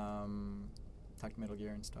 Talked Metal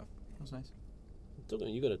Gear and stuff. That was nice.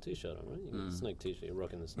 You got a T-shirt on, right? You got a Snake T-shirt. You're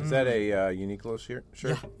rocking this. Is that a Uniqlo shirt?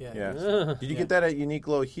 Yeah. Did you get that at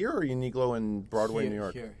Uniqlo here or Uniqlo in Broadway, New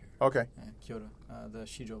York? Here. Okay. Kyoto. The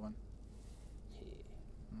Shijo one.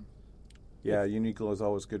 Yeah, Uniqlo is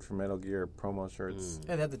always good for Metal Gear promo shirts.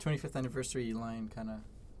 Yeah, they had the 25th anniversary line kind of.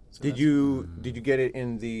 Did you get it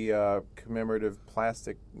in the commemorative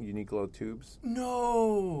plastic Uniqlo tubes?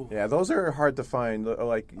 No. Yeah, those are hard to find.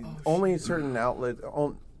 Like only certain outlet,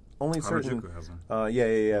 only certain. Harajuku has them.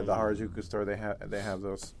 Yeah. The Harajuku store, they have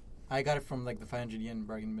those. I got it from like the 500 yen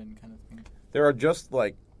bargain bin kind of thing. There are just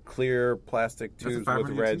like clear plastic That's a tubes with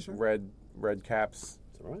 500 t-shirt? red caps.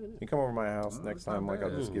 It's all right. You come over to my house next that's not time, like I'll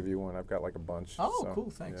bad. just give you one. I've got like a bunch. Oh, so, cool!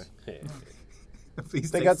 Thanks. Yeah.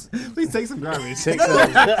 Please They take, got- please take some garbage. Take No,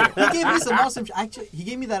 some- he gave me some awesome. Actually, he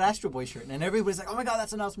gave me that Astro Boy shirt, and everybody's like, "Oh my god,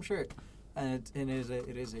 that's an awesome shirt!" And it is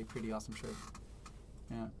a pretty awesome shirt.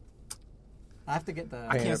 Yeah, I have to get the.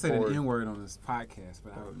 I can't say the afford- N word on this podcast,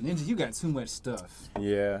 but Ninja, you got too much stuff.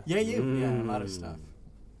 Yeah. Yeah, a lot of stuff.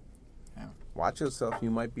 Watch yourself.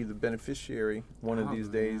 You might be the beneficiary one of these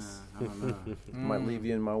days. I don't know. Might leave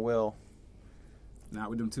you in my will. Not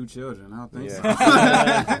with them two children. I don't think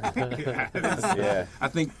Yeah. so. Yeah. I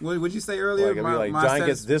think. What would you say earlier? Like, I'll be like, John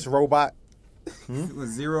gets this robot. It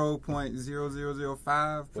was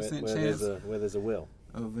 0.0005% chance Where there's a will.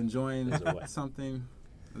 of enjoying There's a way. something.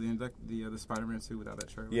 The Spider-Man 2 without that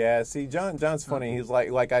trailer. Yeah, see, John's funny. He's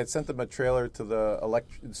like I sent him a trailer to the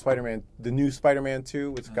Spider-Man, the new Spider-Man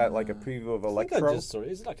 2. It's got like a preview of I think I Electro. just saw it.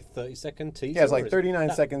 Is it like a 30-second teaser? Yeah, it's like or is it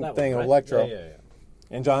 39-second that thing one, of right? Electro. Yeah.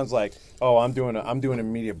 And John's like, "Oh, I'm doing a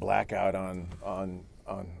media blackout on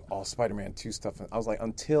all Spider-Man 2 stuff." And I was like,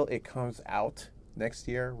 "Until it comes out next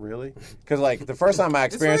year, really?" Because like the first time I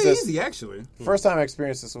It's experienced very this, easy, actually. first time I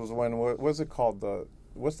experienced this was when what was it called? The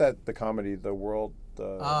comedy, The World.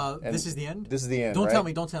 This is the end. This is the end. Don't right? tell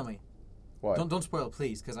me. Don't tell me. What? Don't spoil it,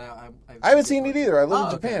 please, because I haven't seen it either. I live in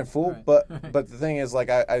Oh, Japan, okay. fool. All right. But the thing is, like,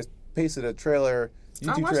 I pasted a trailer, I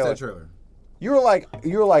YouTube watched trailer. that trailer. You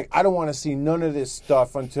were like, I don't want to see none of this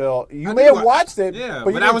stuff until you I may did have watched it. Yeah,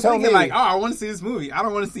 but you I didn't was tell thinking me. like, oh, I want to see this movie. I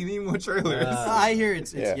don't want to see any more trailers. I hear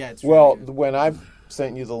it's it's well, really good. when I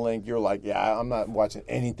sent you the link, you're like, yeah, I'm not watching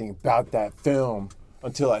anything about that film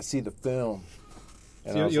until I see the film.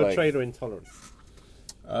 And I So was you're like, trailer intolerant.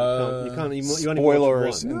 You can't. You only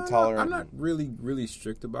spoilers watch one. and- intolerant. I'm not really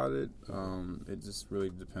strict about it. It just really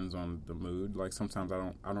depends on the mood. Like sometimes I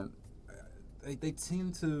don't. They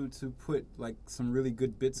tend to put like some really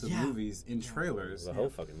good bits of Yeah. movies in trailers. The whole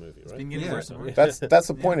fucking movie, right? Being Yeah. universal. That's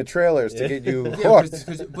the point of trailers to get you Yeah,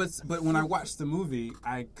 hooked. but when I watch the movie,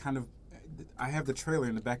 I have the trailer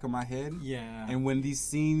in the back of my head. Yeah. And when these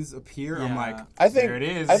scenes appear, I'm Yeah. like, I think there it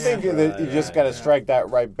is. I think that you Right, just got to strike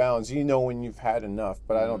that right balance. You know when you've had enough,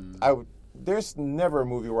 but I don't. There's never a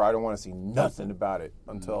movie where I don't want to see nothing about it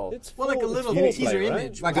until. It's Well, like a full- little it's teaser full play, right?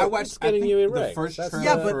 image. Like But I watched it's getting I you think the erect. first That's- trailer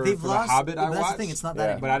Yeah, but for, they've for lost. The Hobbit I That's watched. the thing. It's not Yeah. that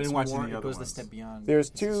anymore. But I didn't It's watch more, any it other goes the ones. step beyond. There's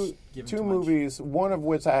It's two given two too much. movies, one of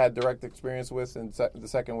which I had direct experience with, and the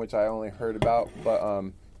second which I only heard about. But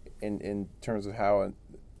in terms of how a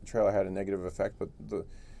trailer had a negative effect, but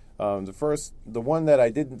the one that I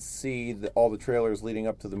didn't see all the trailers leading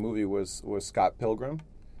up to the movie was Scott Pilgrim.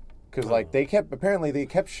 Because like they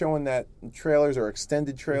kept showing that trailers or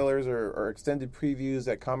extended trailers or extended previews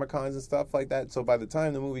at Comic-Cons and stuff like that. So by the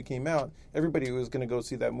time the movie came out, everybody who was going to go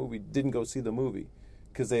see that movie didn't go see the movie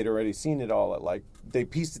because they'd already seen it all. They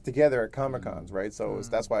pieced it together at Comic-Cons, right? So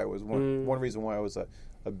that's why it was one reason why it was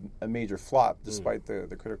a major flop despite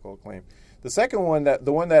the critical acclaim. The second one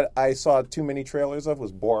the one that I saw too many trailers of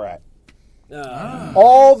was Borat.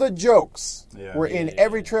 All the jokes were in Yeah.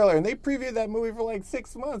 every trailer, and they previewed that movie for like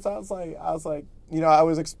 6 months. I was like, I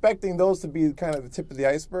was expecting those to be kind of the tip of the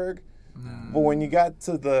iceberg, but when you got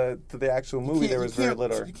to the actual movie, there was very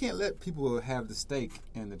little. You can't let people have the steak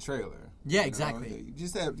in the trailer. Yeah, You know? exactly. You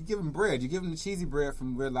just you give them bread. You give them the cheesy bread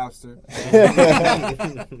from Red Lobster,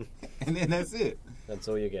 and then that's it. That's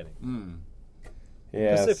all you're getting.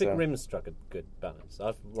 Yeah, Pacific so- Rim struck a good balance.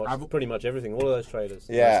 I've watched pretty much everything, all of those trailers.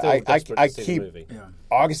 Yeah, I'm still desperate I to see keep the movie. Yeah.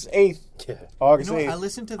 August 8th. Yeah. August You know, 8th. I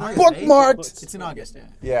listened to that. Bookmarked. It's in August, yeah.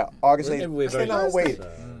 Yeah, August We're 8th. very Cannot close, wait. so-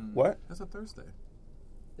 What? That's a Thursday.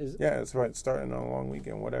 Is it? Yeah, that's right. Starting on a long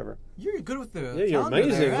weekend, whatever. You're good with the Yeah, you're calendar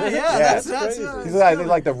amazing. there, Yeah, right? Yeah. that's crazy. These are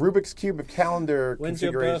like the Rubik's Cube of calendar When's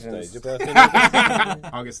your birthday? configurations. Is your birthday?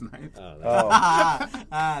 August? August 9th. Oh, Oh,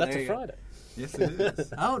 that's there a you go. Friday. Yes, it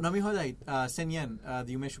is. Oh, Namihodai, Senyen,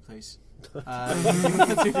 the Umeshu place.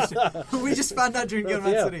 We just found out during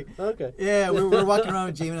Gilman Yeah. City. Okay. Yeah, we were walking around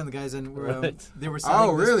with Jamie and the guys, and they were selling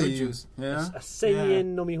Oh, this really? fruit juice. Yeah. A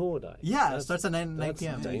Seiyin Nomihodai. Yeah, it That's- starts at 9 that's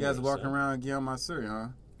p.m. dangerous. You guys walking around Guillaume Matsuri, huh?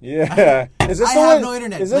 yeah. Is this I the have one? no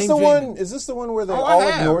internet. Is this Blame the one? Draymond. Is this the one where they Oh, I all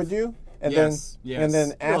have. ignored you? And Yes,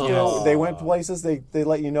 then after Oh. they went places, they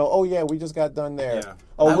let you know. Oh yeah, we just got done there. Yeah.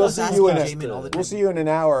 Oh, I we'll was see asking you in Jamie all the time. we'll see you in an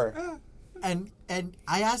hour. And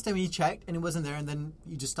I asked him, he checked, and it wasn't there, and then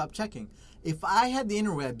you just stopped checking. If I had the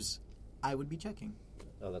interwebs, I would be checking.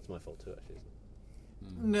 Oh, that's my fault too, actually.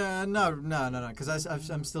 No, because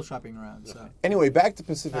I'm still shopping around. So Anyway, back to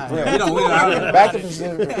Pacific Ah, Rim. We don't. Back to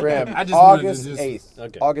Pacific Rim. I just wanted to August just- 8th.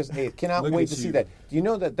 Okay. August 8th. Cannot Look wait at to see you. that. Do you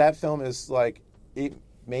know that film is like it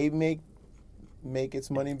may make its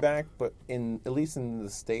money back, but at least in the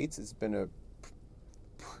States, it's been a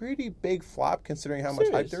pretty big flop considering how much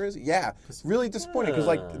hype Serious? there is. Yeah, really disappointing because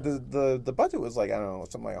like Ah. the budget was like I don't know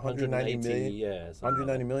something like 190 million. Yeah. something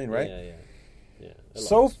 190 like million, that. right? Yeah. a lot.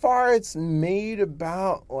 So far, it's made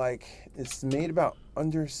about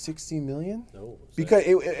under 60 million Oh, so- because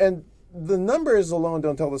and the numbers alone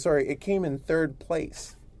don't tell the story. It came in third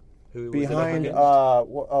place Who was it up behind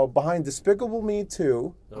against? behind Despicable Me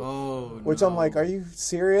 2, which no. I'm like, are you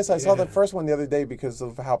serious? I saw the first one the other day because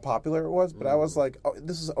of how popular it was, but I was like, oh,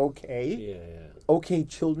 this is okay. Yeah. Okay,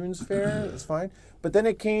 children's fare, it's fine. But then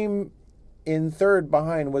it came in third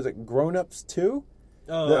behind, was it Grown Ups 2?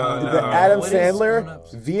 Oh, The Adam What is Sandler Grown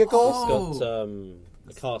Ups? vehicle? Oh.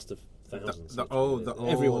 It's got a cast of thousands. The each old, one. the old,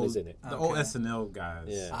 Everyone is in it. The old SNL guys.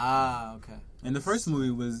 Yeah. Okay. And the first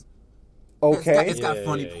movie was Okay. It's got Yeah,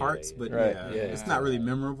 funny yeah, parts, yeah, but Right. it's not really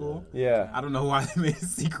memorable. Yeah. I don't know why they made a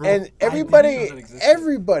sequel. And know everybody, that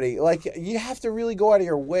existed. like, you have to really go out of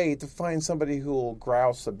your way to find somebody who will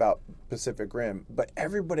grouse about Pacific Rim. But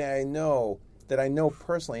everybody I know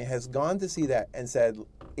personally has gone to see that and said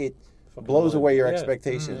it blows mind. away your Yeah.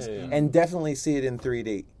 expectations, Yeah. and definitely see it in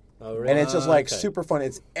 3D. Oh, really? And it's just like Okay. super fun.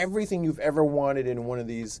 It's everything you've ever wanted in one of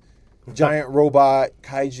these giant robot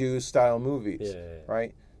kaiju style movies, Yeah.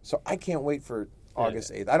 right? So I can't wait for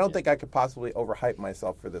August 8th. I don't think I could possibly overhype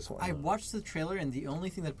myself for this one. I watched the trailer, and the only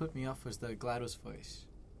thing that put me off was the GLaDOS voice.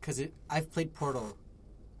 Because I've played Portal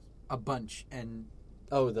a bunch, and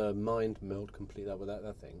Oh, the mind meld complete that with that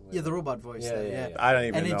thing. yeah, the robot voice. Yeah. I don't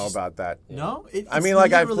even And it know just- about that. No? I mean,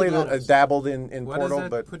 like I literally played, GLaDOS. dabbled in Why Portal, does that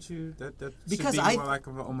but put you? That Because should be I- more like a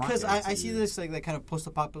homage Because I to see you. this like that kind of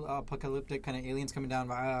post-apocalyptic kind of aliens coming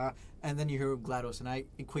down, and then you hear GLaDOS, and I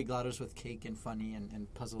equate GLaDOS with cake and funny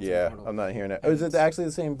and puzzles. yeah, and Portal. I'm not hearing that. And Is it actually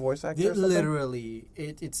the same voice actor? or something? Literally,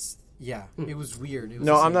 it's it was weird. It was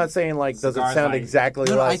No, the I'm same. not saying like does it Cigars sound like- exactly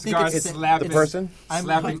No, I like think Guys it's slapping the person? I'm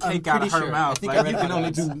slapping cake out of pretty her sure. I mouth. think Like I you read can only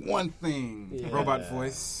that. do one thing. Yeah. Robot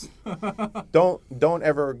voice. Don't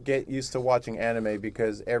ever get used to watching anime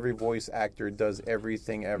because every voice actor does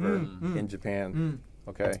everything ever in Japan.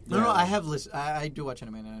 Okay. No, I have I do watch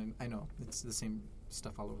anime, and I know it's the same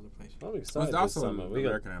stuff all over the place. I'm Well, excited it's this also summer. We got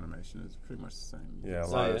American animation. It's pretty much the same. Yeah, a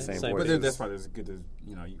So, lot of yeah, the same same. But voices. that's why there's good.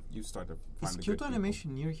 You start to find Is the good Kyoto people.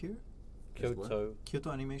 Animation near here? Kyoto.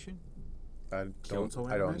 Kyoto Animation? Kyoto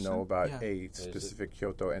I don't Animation? know about Yeah. a specific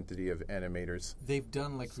Kyoto entity of animators. They've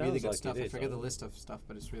done like really Sounds good like stuff. it I is, forget the huh? list of stuff,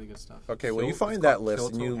 but it's really good stuff. Okay, well, you It's find called that list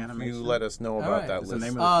and Kyoto you Animation? let us know All about right. that Is the list.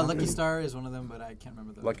 name of the company? Lucky Star is one of them, but I can't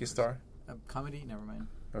remember the Lucky others. Star? Comedy? Never mind.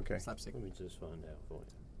 Okay. Slapstick. Let me just find out for you.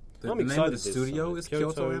 The I'm name of excited the this studio summer. is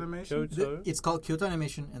Kyoto Animation? Kyoto. It's called Kyoto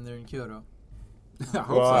Animation, and they're in Kyoto.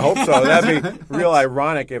 Well, I hope so. That'd be real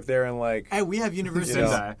ironic if they're in like, And we have you universities.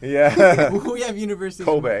 know, Sendai. yeah. We have universities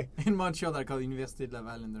Kobe. in Montreal that are called Université de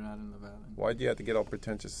Laval, and they're not in Laval. Why do you have to get all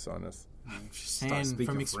pretentious on us? I'm just Start saying speaking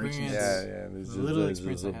from French. experience. Yeah, yeah. The little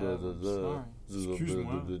experience I have. I'm sorry.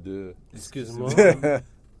 Excuse-moi.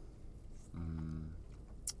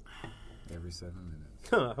 Every 7 minutes.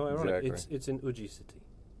 How ironic. Exactly. It's in Uji City.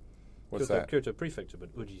 What's Kyoto, that? Kyoto Prefecture, but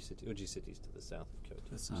Uji City. Uji City is to the south of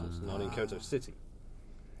Kyoto. So it's not in Kyoto City.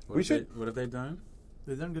 What have they done?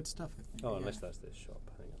 They've done good stuff, I think. Oh, yeah. unless that's this shop.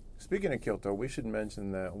 Hang on. Speaking of Kyoto, we should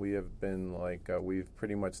mention that we have been we've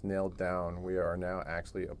pretty much nailed down. We are now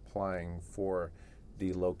actually applying for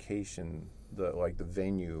the location, the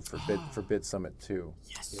venue for Bit Summit 2.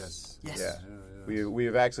 Yes. Yeah. We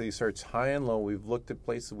have actually searched high and low. We've looked at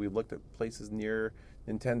places. We've looked at places near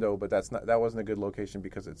Nintendo, but that wasn't a good location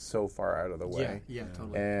because it's so far out of the way. Yeah,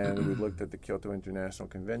 totally. And we looked at the Kyoto International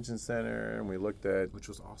Convention Center, and we looked at Which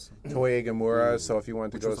was awesome. Toei Gamura. So if you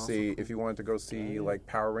wanted to Which go was see, also if you wanted to go see like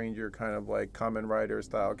Power Ranger kind of like Kamen Rider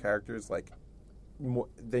style characters, like more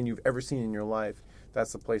than you've ever seen in your life,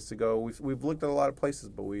 that's the place to go. We've looked at a lot of places,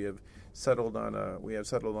 but we have settled on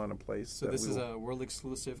a place. So this is a world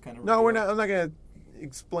exclusive kind of. No, reveal? we're not. I'm not gonna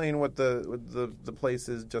explain what the place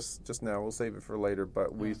is just now. We'll save it for later.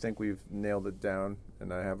 But we think we've nailed it down,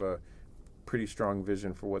 and I have a pretty strong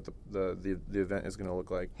vision for what the event is going to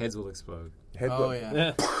look like. Heads will explode. Oh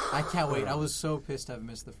yeah, I can't wait. I was so pissed I've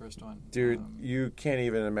missed the first one, Dude, you can't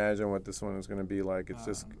even imagine what this one is going to be like. It's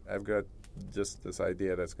just I've got just this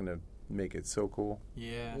idea that's going to make it so cool.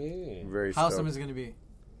 Yeah. Very How stoked. awesome is it going to be?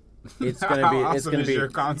 It's going to be. It's going to be your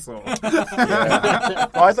console. Yeah.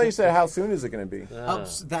 Oh, I thought you said how soon is it going to be?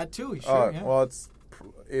 That too. Sure. Yeah. Well, it's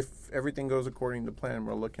if everything goes according to plan,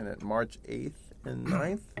 we're looking at March 8th and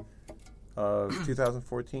 9th of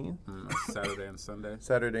 2014. Saturday and Sunday.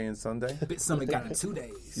 Saturday and Sunday. Bit Summit got in 2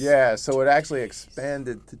 days. Yeah, so it actually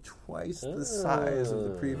expanded to twice the size of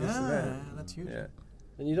the previous event. That's huge. Yeah.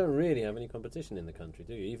 And you don't really have any competition in the country,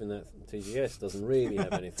 do you? Even that TGS doesn't really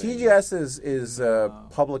have anything. TGS is a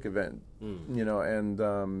public event, you know,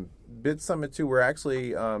 and Bit Summit 2, we're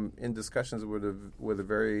actually in discussions with a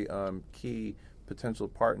very key potential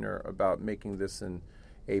partner about making this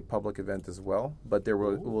a public event as well. But there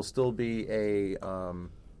will still be a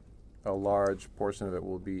large portion of it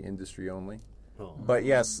will be industry only. Oh. But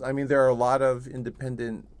yes, I mean there are a lot of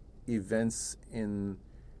independent events in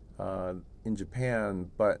Japan,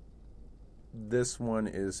 but this one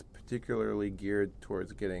is particularly geared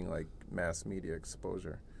towards getting like mass media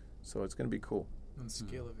exposure. So it's going to be cool. And the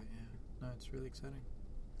scale of it, yeah. No, it's really exciting.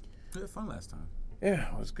 We had fun last time.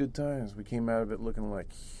 Yeah, it was good times. We came out of it looking like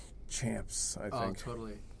champs, I think. Oh,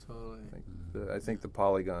 totally. I think the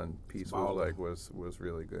Polygon piece was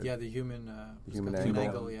really good. Yeah, the human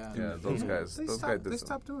angle. Yeah. Yeah, those guys. They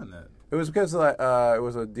stopped doing that. It was because it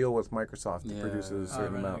was a deal with Microsoft to produce a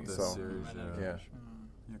certain amount. So yeah.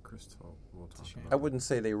 Yeah, Christopher will talk about I wouldn't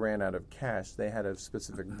say they ran out of cash. They had a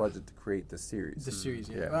specific budget to create the series. The series,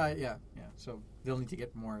 Yeah. yeah. So they'll need to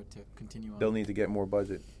get more to continue on. They'll need to get more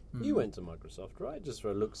budget. You went to Microsoft, right? Just for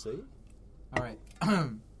a look-see. All right.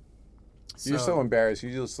 You're so embarrassed.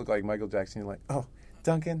 You just look like Michael Jackson. You're like, oh,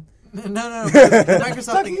 Duncan. No.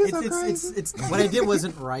 Microsoft thing. It's what I did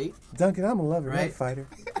wasn't right. Duncan, I'm a lover, Right. not fighter.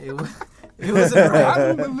 It wasn't right.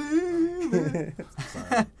 I don't believe it.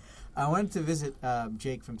 I wanted to visit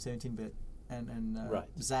Jake from 17-Bit and Right.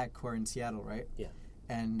 Zach, who are in Seattle, right? Yeah.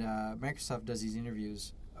 And Microsoft does these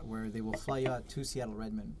interviews where they will fly you out to Seattle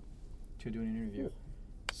Redmond to do an interview.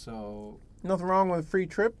 So Nothing wrong with a free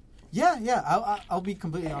trip. yeah. I'll be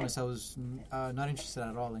completely honest. I was not interested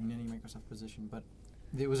at all in any Microsoft position, but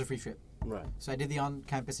it was a free trip. Right. So I did the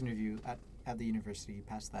on-campus interview at the university.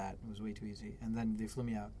 Passed that. It was way too easy. And then they flew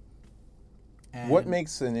me out. And What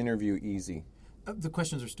makes an interview easy? the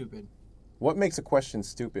questions are stupid. What makes a question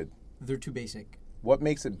stupid? They're too basic. What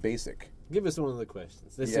makes it basic? Give us one of the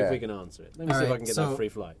questions. Let's see Yeah. if we can answer it. Let me All see if I right, can get so- that free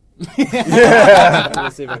flight. Yeah.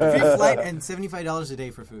 Let's see if I can Free flight and $75 a day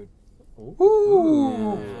for food.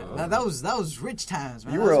 Ooh. Now, that was rich times,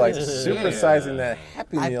 man. You That were was like rich. supersizing that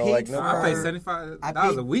Happy I Meal paid like no. for- I paid I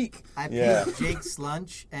 $75 a paid- week. I paid Yeah. Jake's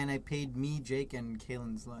lunch, and I paid me, Jake, and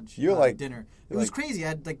Kaylin's lunch. You're like- dinner. It you're was like- crazy. I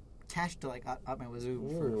had like cash to like out my wazoo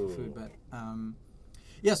for Ooh. food, but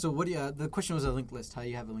yeah. So what do you? The question was a linked list. How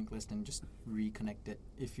you have a linked list and just reconnect it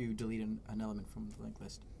if you delete an element from the linked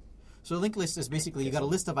list. So a linked list is basically you got a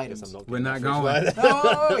list of Guess I'm items. not We're getting not that free going.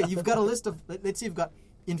 flight. No, you've got a list of. Let's say you've got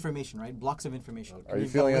information, right? Blocks of information. Are you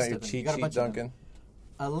You've got a feeling list out your of them. You cheat got a sheet, bunch of them. Duncan?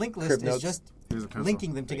 A linked Crib list is notes? just Here's a pencil. linking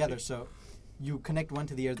them Thank together. you. So you connect one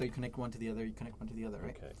to the other, you connect one to the other, you connect one to the other,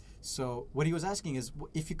 right? Okay. So what he was asking is,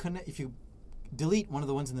 if you delete one of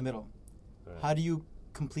the ones in the middle, Right. how do you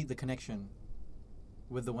complete the connection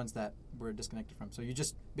with the ones that were disconnected from? So you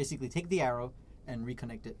just basically take the arrow and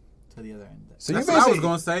reconnect it to the other end. So That's you what I was basically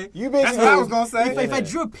going to say. you That's what I was basically going to say. If I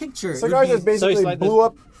drew a picture, it Cigar would just be, basically it's like blew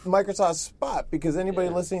up Microsoft's spot because anybody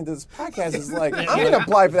listening to this podcast is like, I'm going to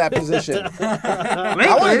apply for that position.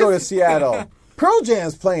 I want to go to Seattle. Pearl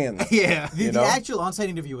Jam's playing. Yeah. The actual on-site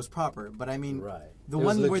interview was proper, but I mean, Right. the It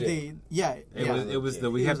was one where legit. It was the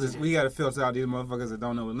we got to filter out these motherfuckers that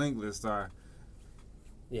don't know what link lists are.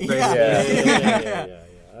 Yeah.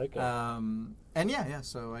 Okay. And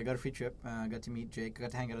so I got a free trip. Got to meet Jake.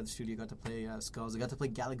 Got to hang out at the studio. Got to play Skulls. I got to play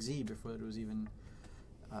Galaxy before it was even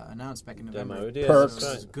announced back in November. Demoed, yeah, Perks. that's It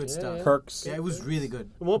was right. good Yeah, stuff. yeah. Perks. Yeah, it was really good.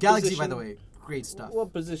 What Galaxy, by position- the way, great stuff.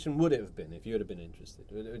 What position would it have been if you would have been interested?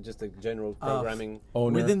 Would it just a general programming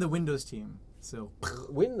Owner. Within the Windows team. So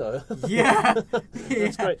window? yeah,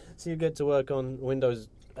 That's great. So you get to work on Windows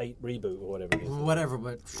 8 reboot or whatever it is. whatever.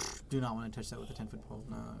 But do not want to touch that with a 10-foot pole.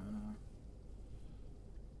 No.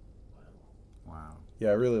 Wow. Yeah,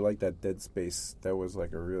 I really like that Dead Space. That was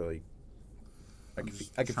like a really. I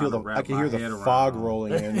could trying feel to I wrap could my hear the head around fog it.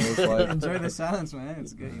 rolling in. It was like Enjoy the silence, man.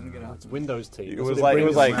 It's good. You can get out. It's Windows team. it That's was what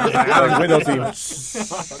like brings. Windows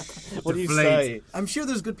team. What do you Deflate. say? I'm sure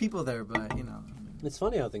there's good people there, but It's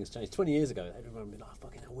funny how things change. 20 years ago, everyone would be like, "Oh,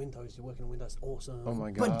 fucking hell, Windows! You're working on Windows, awesome." Oh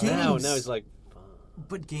my But god. games. Now it's like, fuck.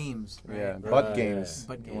 but games. Right? Yeah, Right, butt games.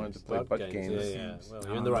 Butt You wanted games. to play butt games. Yeah. Well,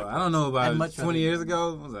 you're in the right. I don't know I'd about much 20 rather- years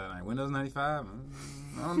ago. What was that like Windows 95?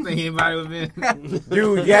 I don't think anybody would have been.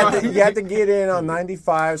 Dude, you have to get in on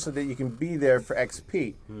 95 so that you can be there for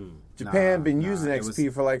XP. Japan been using it XP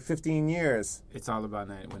was- for like 15 years. It's all about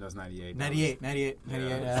Windows 98. 98. Yeah,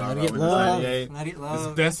 Yeah, it's all 98 about love. Windows 98. 98 It's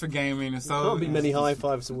love. best for gaming. And so Can't be many high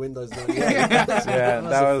fives for Windows 98. Yeah, That's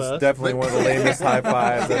that a was first. definitely one of the lamest high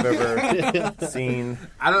fives I've ever seen.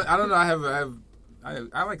 I don't know.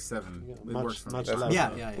 I like 7. It Much- works for me. much That's love.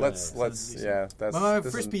 Yeah. Let's that's Well, my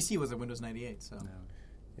this first is, PC was a Windows 98, so.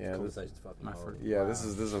 yeah, this, Conversation's fucking My horrible. first- yeah, this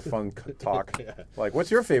is a fun talk. Like, what's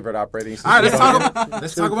your favorite operating system? All right,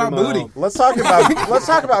 let's talk about booty. Let's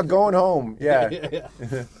talk about going home. Yeah.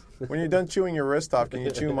 When you're done chewing your wrist off, can you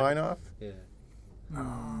chew mine off? Yeah.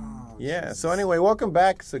 Yeah. So anyway, welcome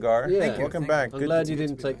back, Cigar. Yeah. Thank you, Welcome thank back. I'm Good glad to- you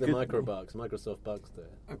didn't take the Good. microbucks, Microsoft bugs there.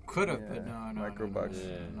 I could have, Yeah, but no. microbucks.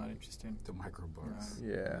 Yeah. I'm not interested. The microbucks.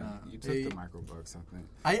 Yeah. You took the microbucks, I think.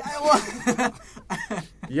 I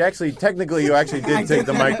You actually, technically, you actually did take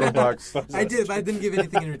the microbucks. I did, but I didn't give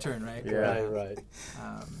anything in return, right? Yeah. Right.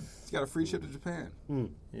 You got a free trip to Japan.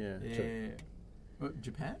 Yeah. Yeah. What,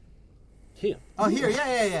 Japan? Here. Oh, here.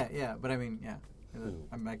 Yeah. But I mean, yeah.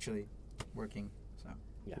 I'm actually working, so.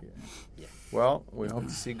 Yeah. Well, we hope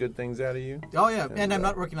to see good things out of you. Oh, yeah. And And, I'm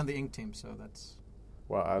not working on the Ink team, so that's.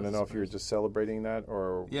 Well, I don't know if you were just celebrating that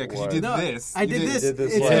or Yeah, because you what. did No, this. I You did this. did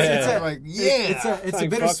this It's, last it's time. a, Like, it's yeah. a Thank fuck for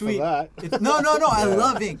bittersweet. that. No. I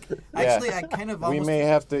love Ink. Actually, I kind of We almost. may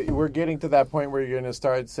have to. We're getting to that point where you're going to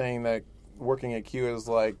start saying that working at Q is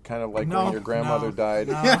like kind of like when your grandmother died.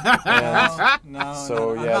 No.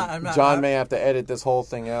 So I'm yeah, not- I'm not- John may have to edit this whole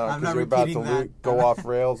thing out I'm because not you're about to repeating that. go off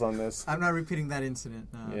rails on this. I'm not repeating that incident.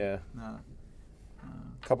 No. Yeah. No.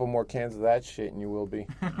 A couple more cans of that shit, and you will be.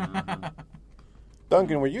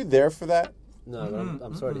 Duncan, were you there for that? No,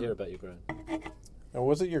 I'm sorry to hear about your grand. Or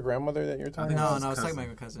was it your grandmother that you're talking No, about? it's like my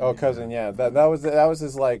cousin. Oh, cousin, yeah. That was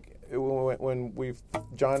his like when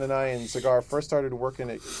John and I and Cigar first started working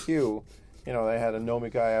at Q. You know, they had a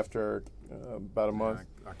Nomi guy after about a month,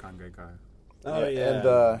 I can't get guy. Oh yeah.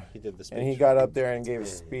 and he did the speech. and he got up there and gave a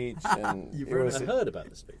speech, and You've it heard was I heard about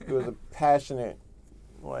the speech. it was a passionate,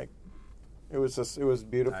 like, it was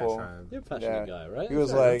beautiful. You're a passionate guy, right? He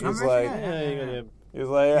was Yeah. like, I'm he's very like, good. Yeah, you're gonna. he was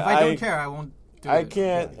like, If I don't care, I won't do it. I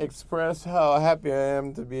can't express how happy I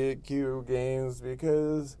am to be at Q Games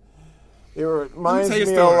because it reminds tell you a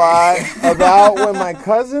me a story. lot about when my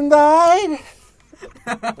cousin died.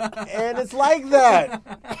 And it's like that.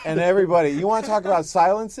 And everybody, you want to talk about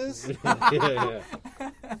silences? yeah.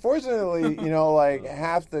 Fortunately, you know, like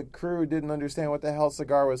half the crew didn't understand what the hell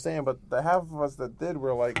Cigar was saying, but the half of us that did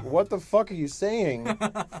were like, what the fuck are you saying?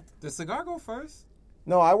 Did Cigar go first?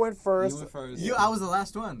 No, I went first. You went first. I was the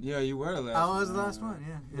last one. Yeah, you were the last. I was the last one.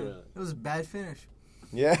 Yeah. Yeah. It was a bad finish.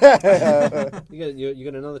 Yeah. You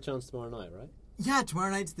get another chance tomorrow night, right? Yeah, tomorrow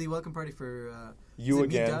night's the welcome party for You is it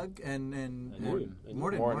again. Me, Doug, and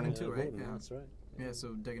Morton. Morton too, right? Morton, Yeah. That's right. Yeah, so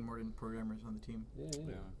Doug and Morton, programmers on the team.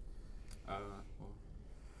 Yeah. Well,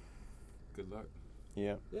 good luck.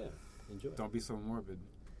 Yeah. Yeah. Enjoy. Don't be so morbid.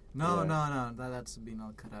 No, Yeah. that's being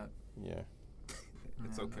all cut out. Yeah.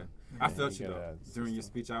 It's Yeah, okay. no. I felt you you gotta though. add During your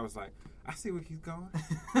stuff. speech, I was like, I see where he's going.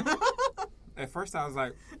 At first, I was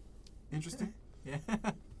like, interesting. Yeah.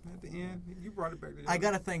 At the end, you brought it back to I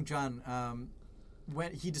gotta thank John.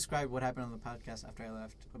 When he described what happened on the podcast after I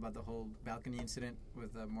left about the whole balcony incident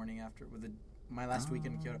with the morning after with my last week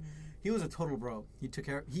in Kyoto, he was a total bro. He took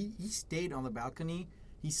care. He stayed on the balcony.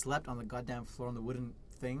 He slept on the goddamn floor on the wooden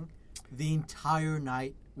thing the entire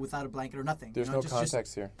night without a blanket or nothing. There's you know, no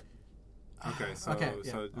context here. Okay, so Okay,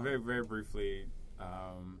 yeah. so very very briefly,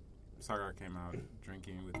 Sagar came out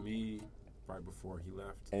drinking with me right before he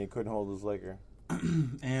left, And he couldn't hold his liquor.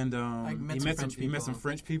 and he met some people.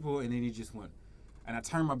 French people, and then he just went. And I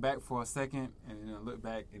turned my back for a second, and then I looked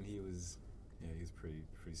back, and he was pretty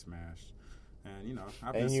smashed. And you know,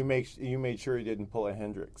 And you made sure he didn't pull a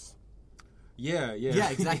Hendrix. Yeah,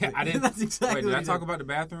 exactly. I didn't. That's exactly Wait, what did I he talk did. about the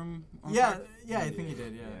bathroom? on Yeah, Friday? I think you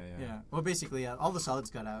did. Yeah. Well, basically, all the solids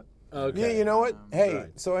got out. Okay. Yeah, you know what? Hey,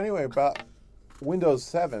 Right. so anyway, about Windows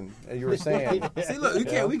 7, as you were saying. See, look, you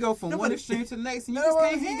can't. We go from No, one but- extreme to the next, and you No, just well,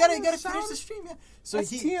 can't. you gotta finish the stream. Yeah. So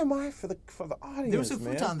That's TMI for the audience, there was a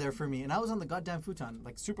man. futon there for me, and I was on the goddamn futon,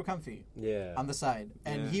 like super comfy, Yeah. on the side,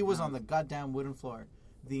 and Yeah, he was on the goddamn wooden floor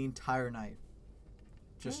the entire night.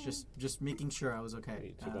 Just making sure I was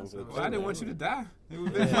okay. Too long for the Well, I didn't want you to die. It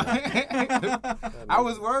would been Yeah. I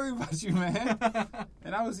was worried about you, man.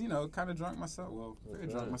 And I was, kind of drunk myself. Well, very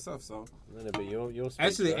drunk right. myself. So No, but you're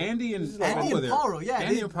actually, Andy and Paul Andy were and there. Paul were, yeah,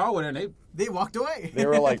 Andy they- and Paul were there. And They walked away. They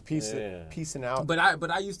were like Yeah. piecing out. but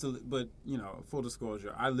I used to. But full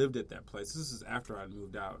disclosure, I lived at that place. This is after I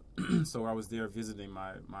moved out, so I was there visiting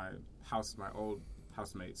my house, my old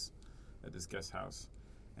housemates at this guest house.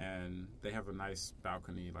 And they have a nice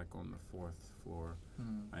balcony, like on the 4th floor,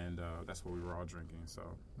 and that's where we were all drinking. So,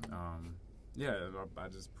 I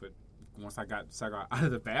just once I got Sagar out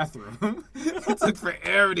of the bathroom, it took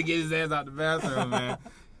forever to get his ass out the bathroom, man.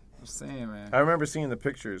 I'm saying, man. I remember seeing the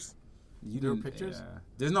pictures. You There were didn't- pictures? Yeah.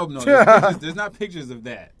 There's there's not pictures of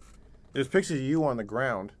that. There's pictures of you on the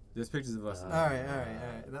ground. There's pictures of us. all right.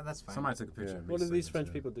 That's fine. Somebody took a picture. of me, What did so these it's French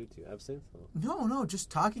true. people do to you? Absinthe? Or? No,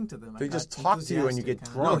 just talking to them. I They got just talk to you and you get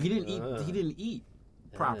enthusiastic, drunk. No, he didn't eat. He didn't eat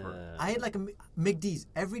proper. I had like a McD's.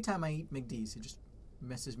 Every time I eat McD's, it just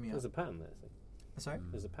messes me up. There's a pattern there. See? Sorry?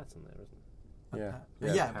 There's a pattern there, isn't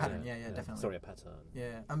Yeah. Yeah, pattern. pattern. Yeah, definitely. Sorry, a pattern.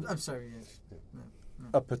 Yeah, I'm sorry. Yeah.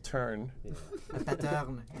 A pattern. Yeah. A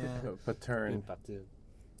pattern. Yeah. A pattern. Pattern.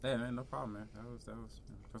 Yeah, man, no problem, man.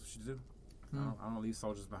 That's what you do. I don't leave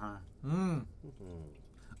soldiers behind. Mm.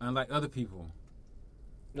 Unlike other people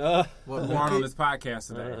What? who aren't on Milky? this podcast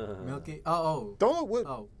today. Milky? Oh. Don't what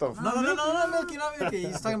Oh. the No, Milky, not Milky.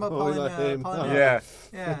 He's talking about Oh, Pauline. like him. Pauline. Yeah.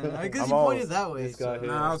 Yeah, because I'm he all- pointed that way. this guy so- here.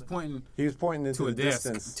 No, I was pointing He was pointing into to a the desk.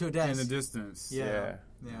 distance. To a in desk. the distance. Yeah.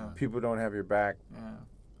 People don't have your back.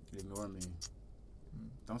 Yeah. Ignore me.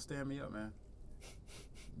 Don't stand me up, man.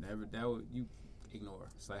 Never. That would you ignore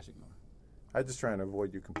 / ignore. I just try and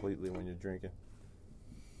avoid you completely when you're drinking.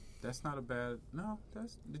 That's not a bad. No,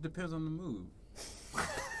 it depends on the mood.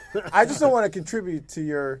 I just don't want to contribute to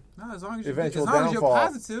your. No, as long as Eventual you're downfall.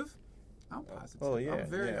 positive. I'm positive. Oh, yeah, I'm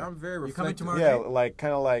very yeah. reflective. You coming tomorrow? Yeah, Okay. like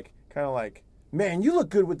kind of like, man, you look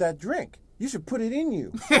good with that drink. You should put it in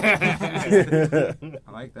you. I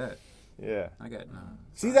like that. Yeah. I got no.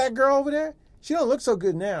 See that girl over there? She don't look so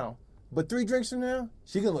good now, but 3 drinks from now,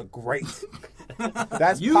 she gonna look great.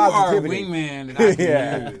 That's You positivity. are a wingman that I can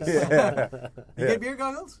Yeah. use. You get beer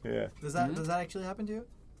goggles? Yeah. Does that actually happen to you?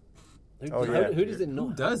 Oh, yeah. Who does it not?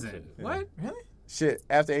 Who doesn't? What? Really? Shit.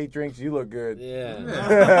 After 8 drinks, you look good.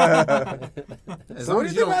 Yeah. As So long what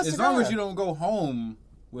as do you you think don't, about as long as cigar? you don't go home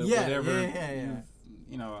with Yeah, whatever. yeah.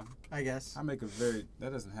 You know, I guess. I make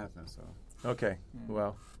that doesn't happen. So Okay.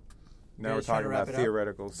 Well, now You we're guys trying talking to wrap about it up?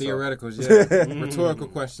 theoreticals. so- theoreticals, yeah, rhetorical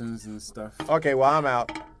questions and stuff. Okay. Well, I'm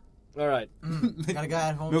out. All right. Got a guy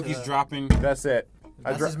at home. Milky's to, dropping. That's it.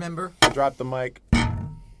 That's his member. I dropped the mic.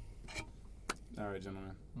 All right,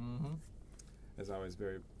 gentlemen. Mm-hmm. As always,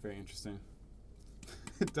 very, very interesting.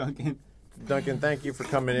 Duncan. Duncan, thank you for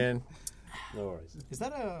coming in. No worries. Is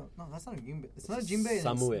that a... No, that's not a Jimbe. It's not a Jimbe. it's-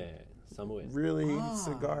 Samue. Really, Ah.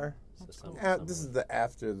 cigar? It's a This is the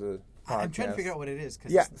after the podcast. I'm trying to figure out what it is.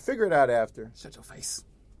 Cause Yeah, it's- figure it out after. Shut your face.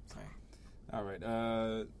 Sorry. All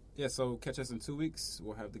right. Yeah. So catch us in 2 weeks.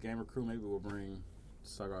 We'll have the gamer crew. Maybe we'll bring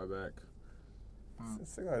Sagar back.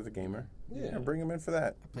 Cigar's a gamer. Yeah. Yeah, bring him in for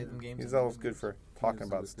that. Play them games. He's always good for talking He's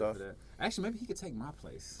about always good stuff. for that. Actually, maybe he could take my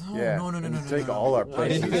place. Oh, Yeah, no. and No, take no. all our Yeah,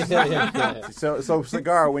 places. yeah. So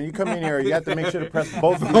cigar, when you come in here, you have to make sure to press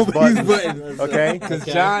both of these buttons. Okay? Because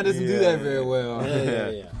Okay. John doesn't do Yeah. that very well.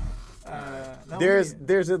 Yeah.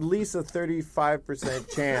 There's at least a 35%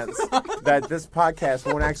 chance that this podcast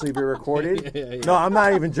won't actually be recorded. Yeah. No, I'm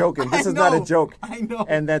not even joking. This is not a joke. I know.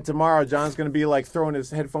 And that tomorrow John's gonna be like throwing his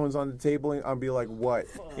headphones on the table and I'll be like, what?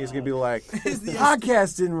 He's gonna be like, the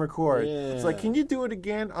podcast didn't record. It's like, Yeah. can you do it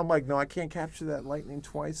again? I'm like, no, I can't capture that lightning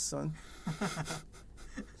twice, son.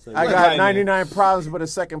 So I you got 99 problems, but a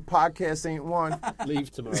second podcast ain't one.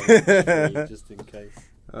 leave tomorrow, just in case.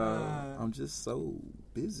 I'm just so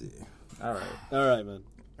busy. All right. All right, man.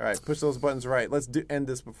 All right, push those buttons right. Let's end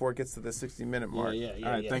this before it gets to the 60-minute mark. Yeah.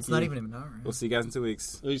 All right, thank It's you. not even an hour. We'll see you guys in 2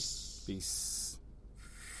 weeks. Peace. Peace.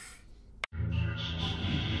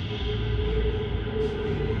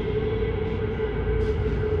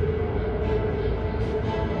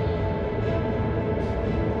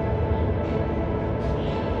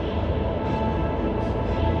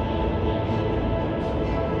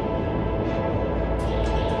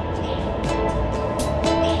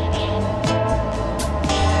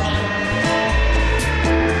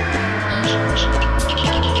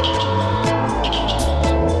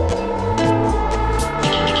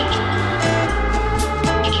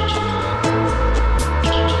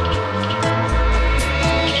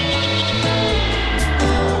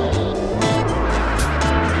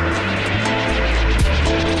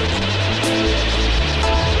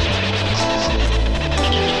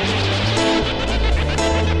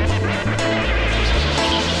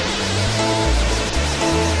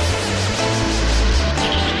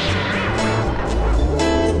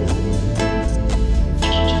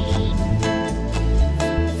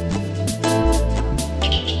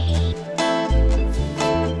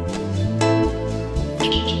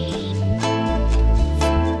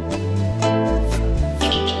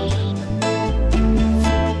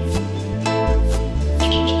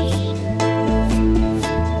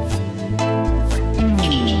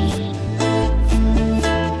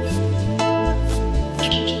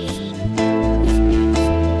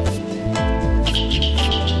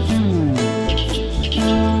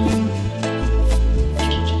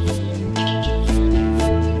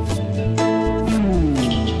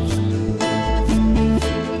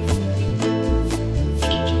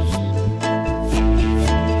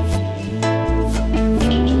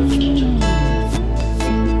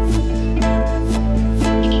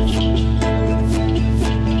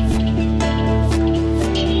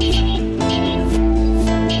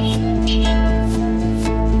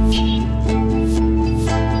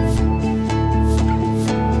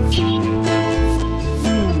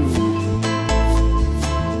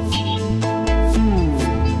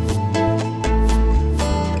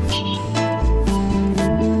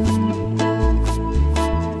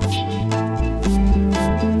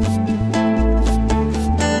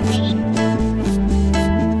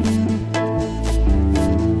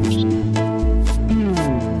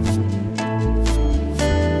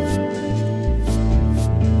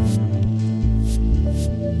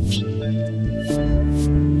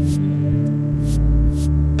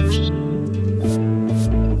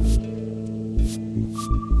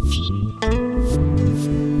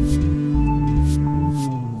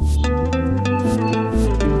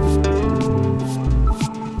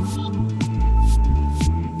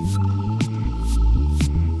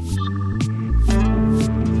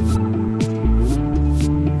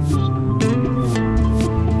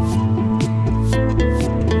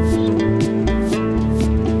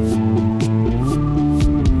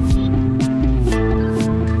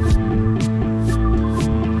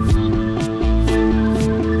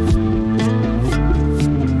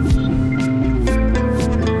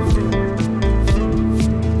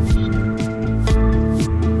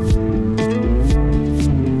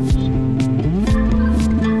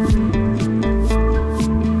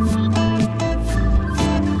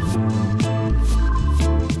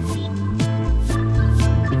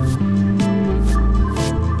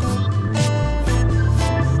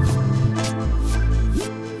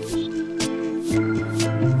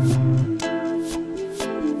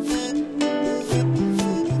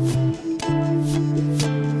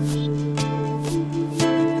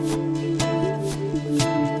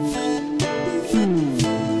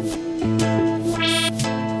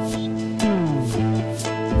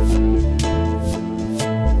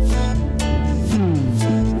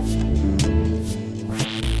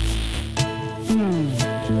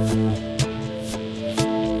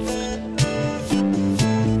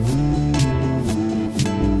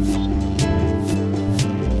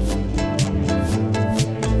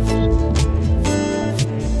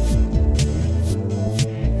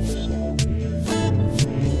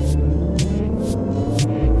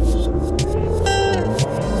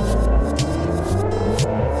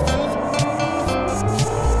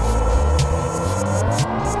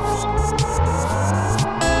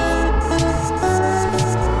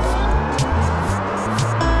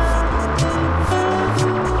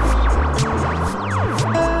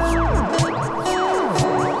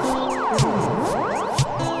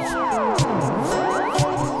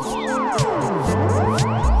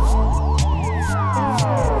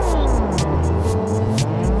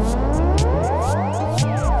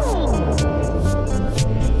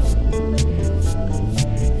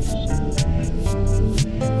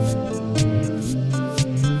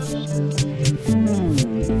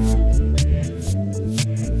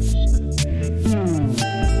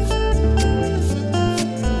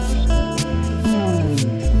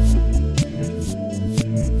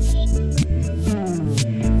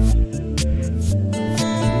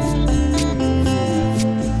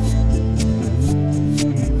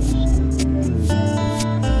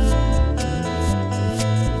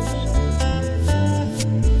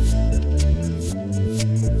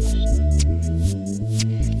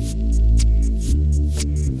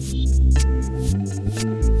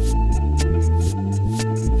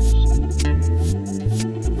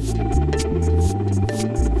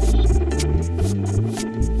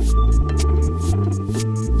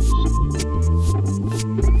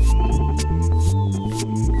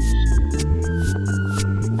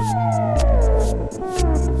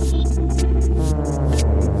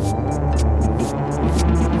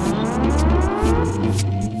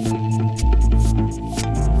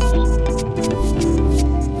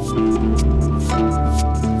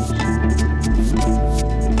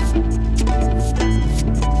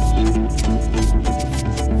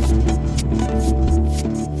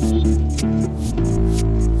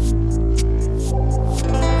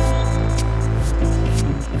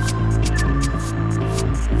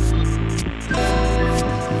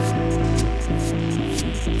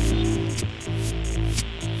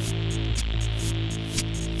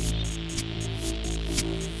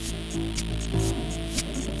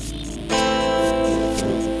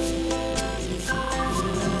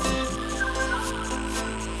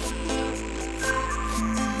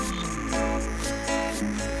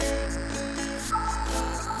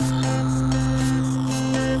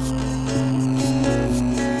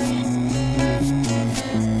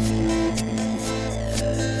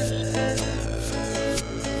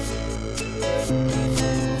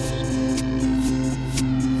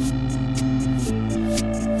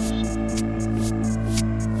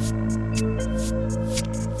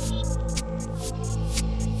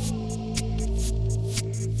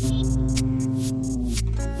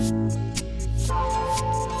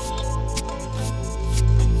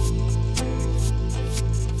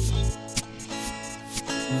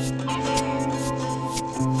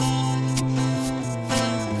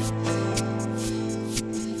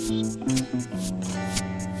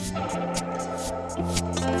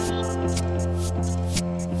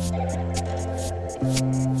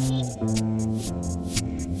 Peace.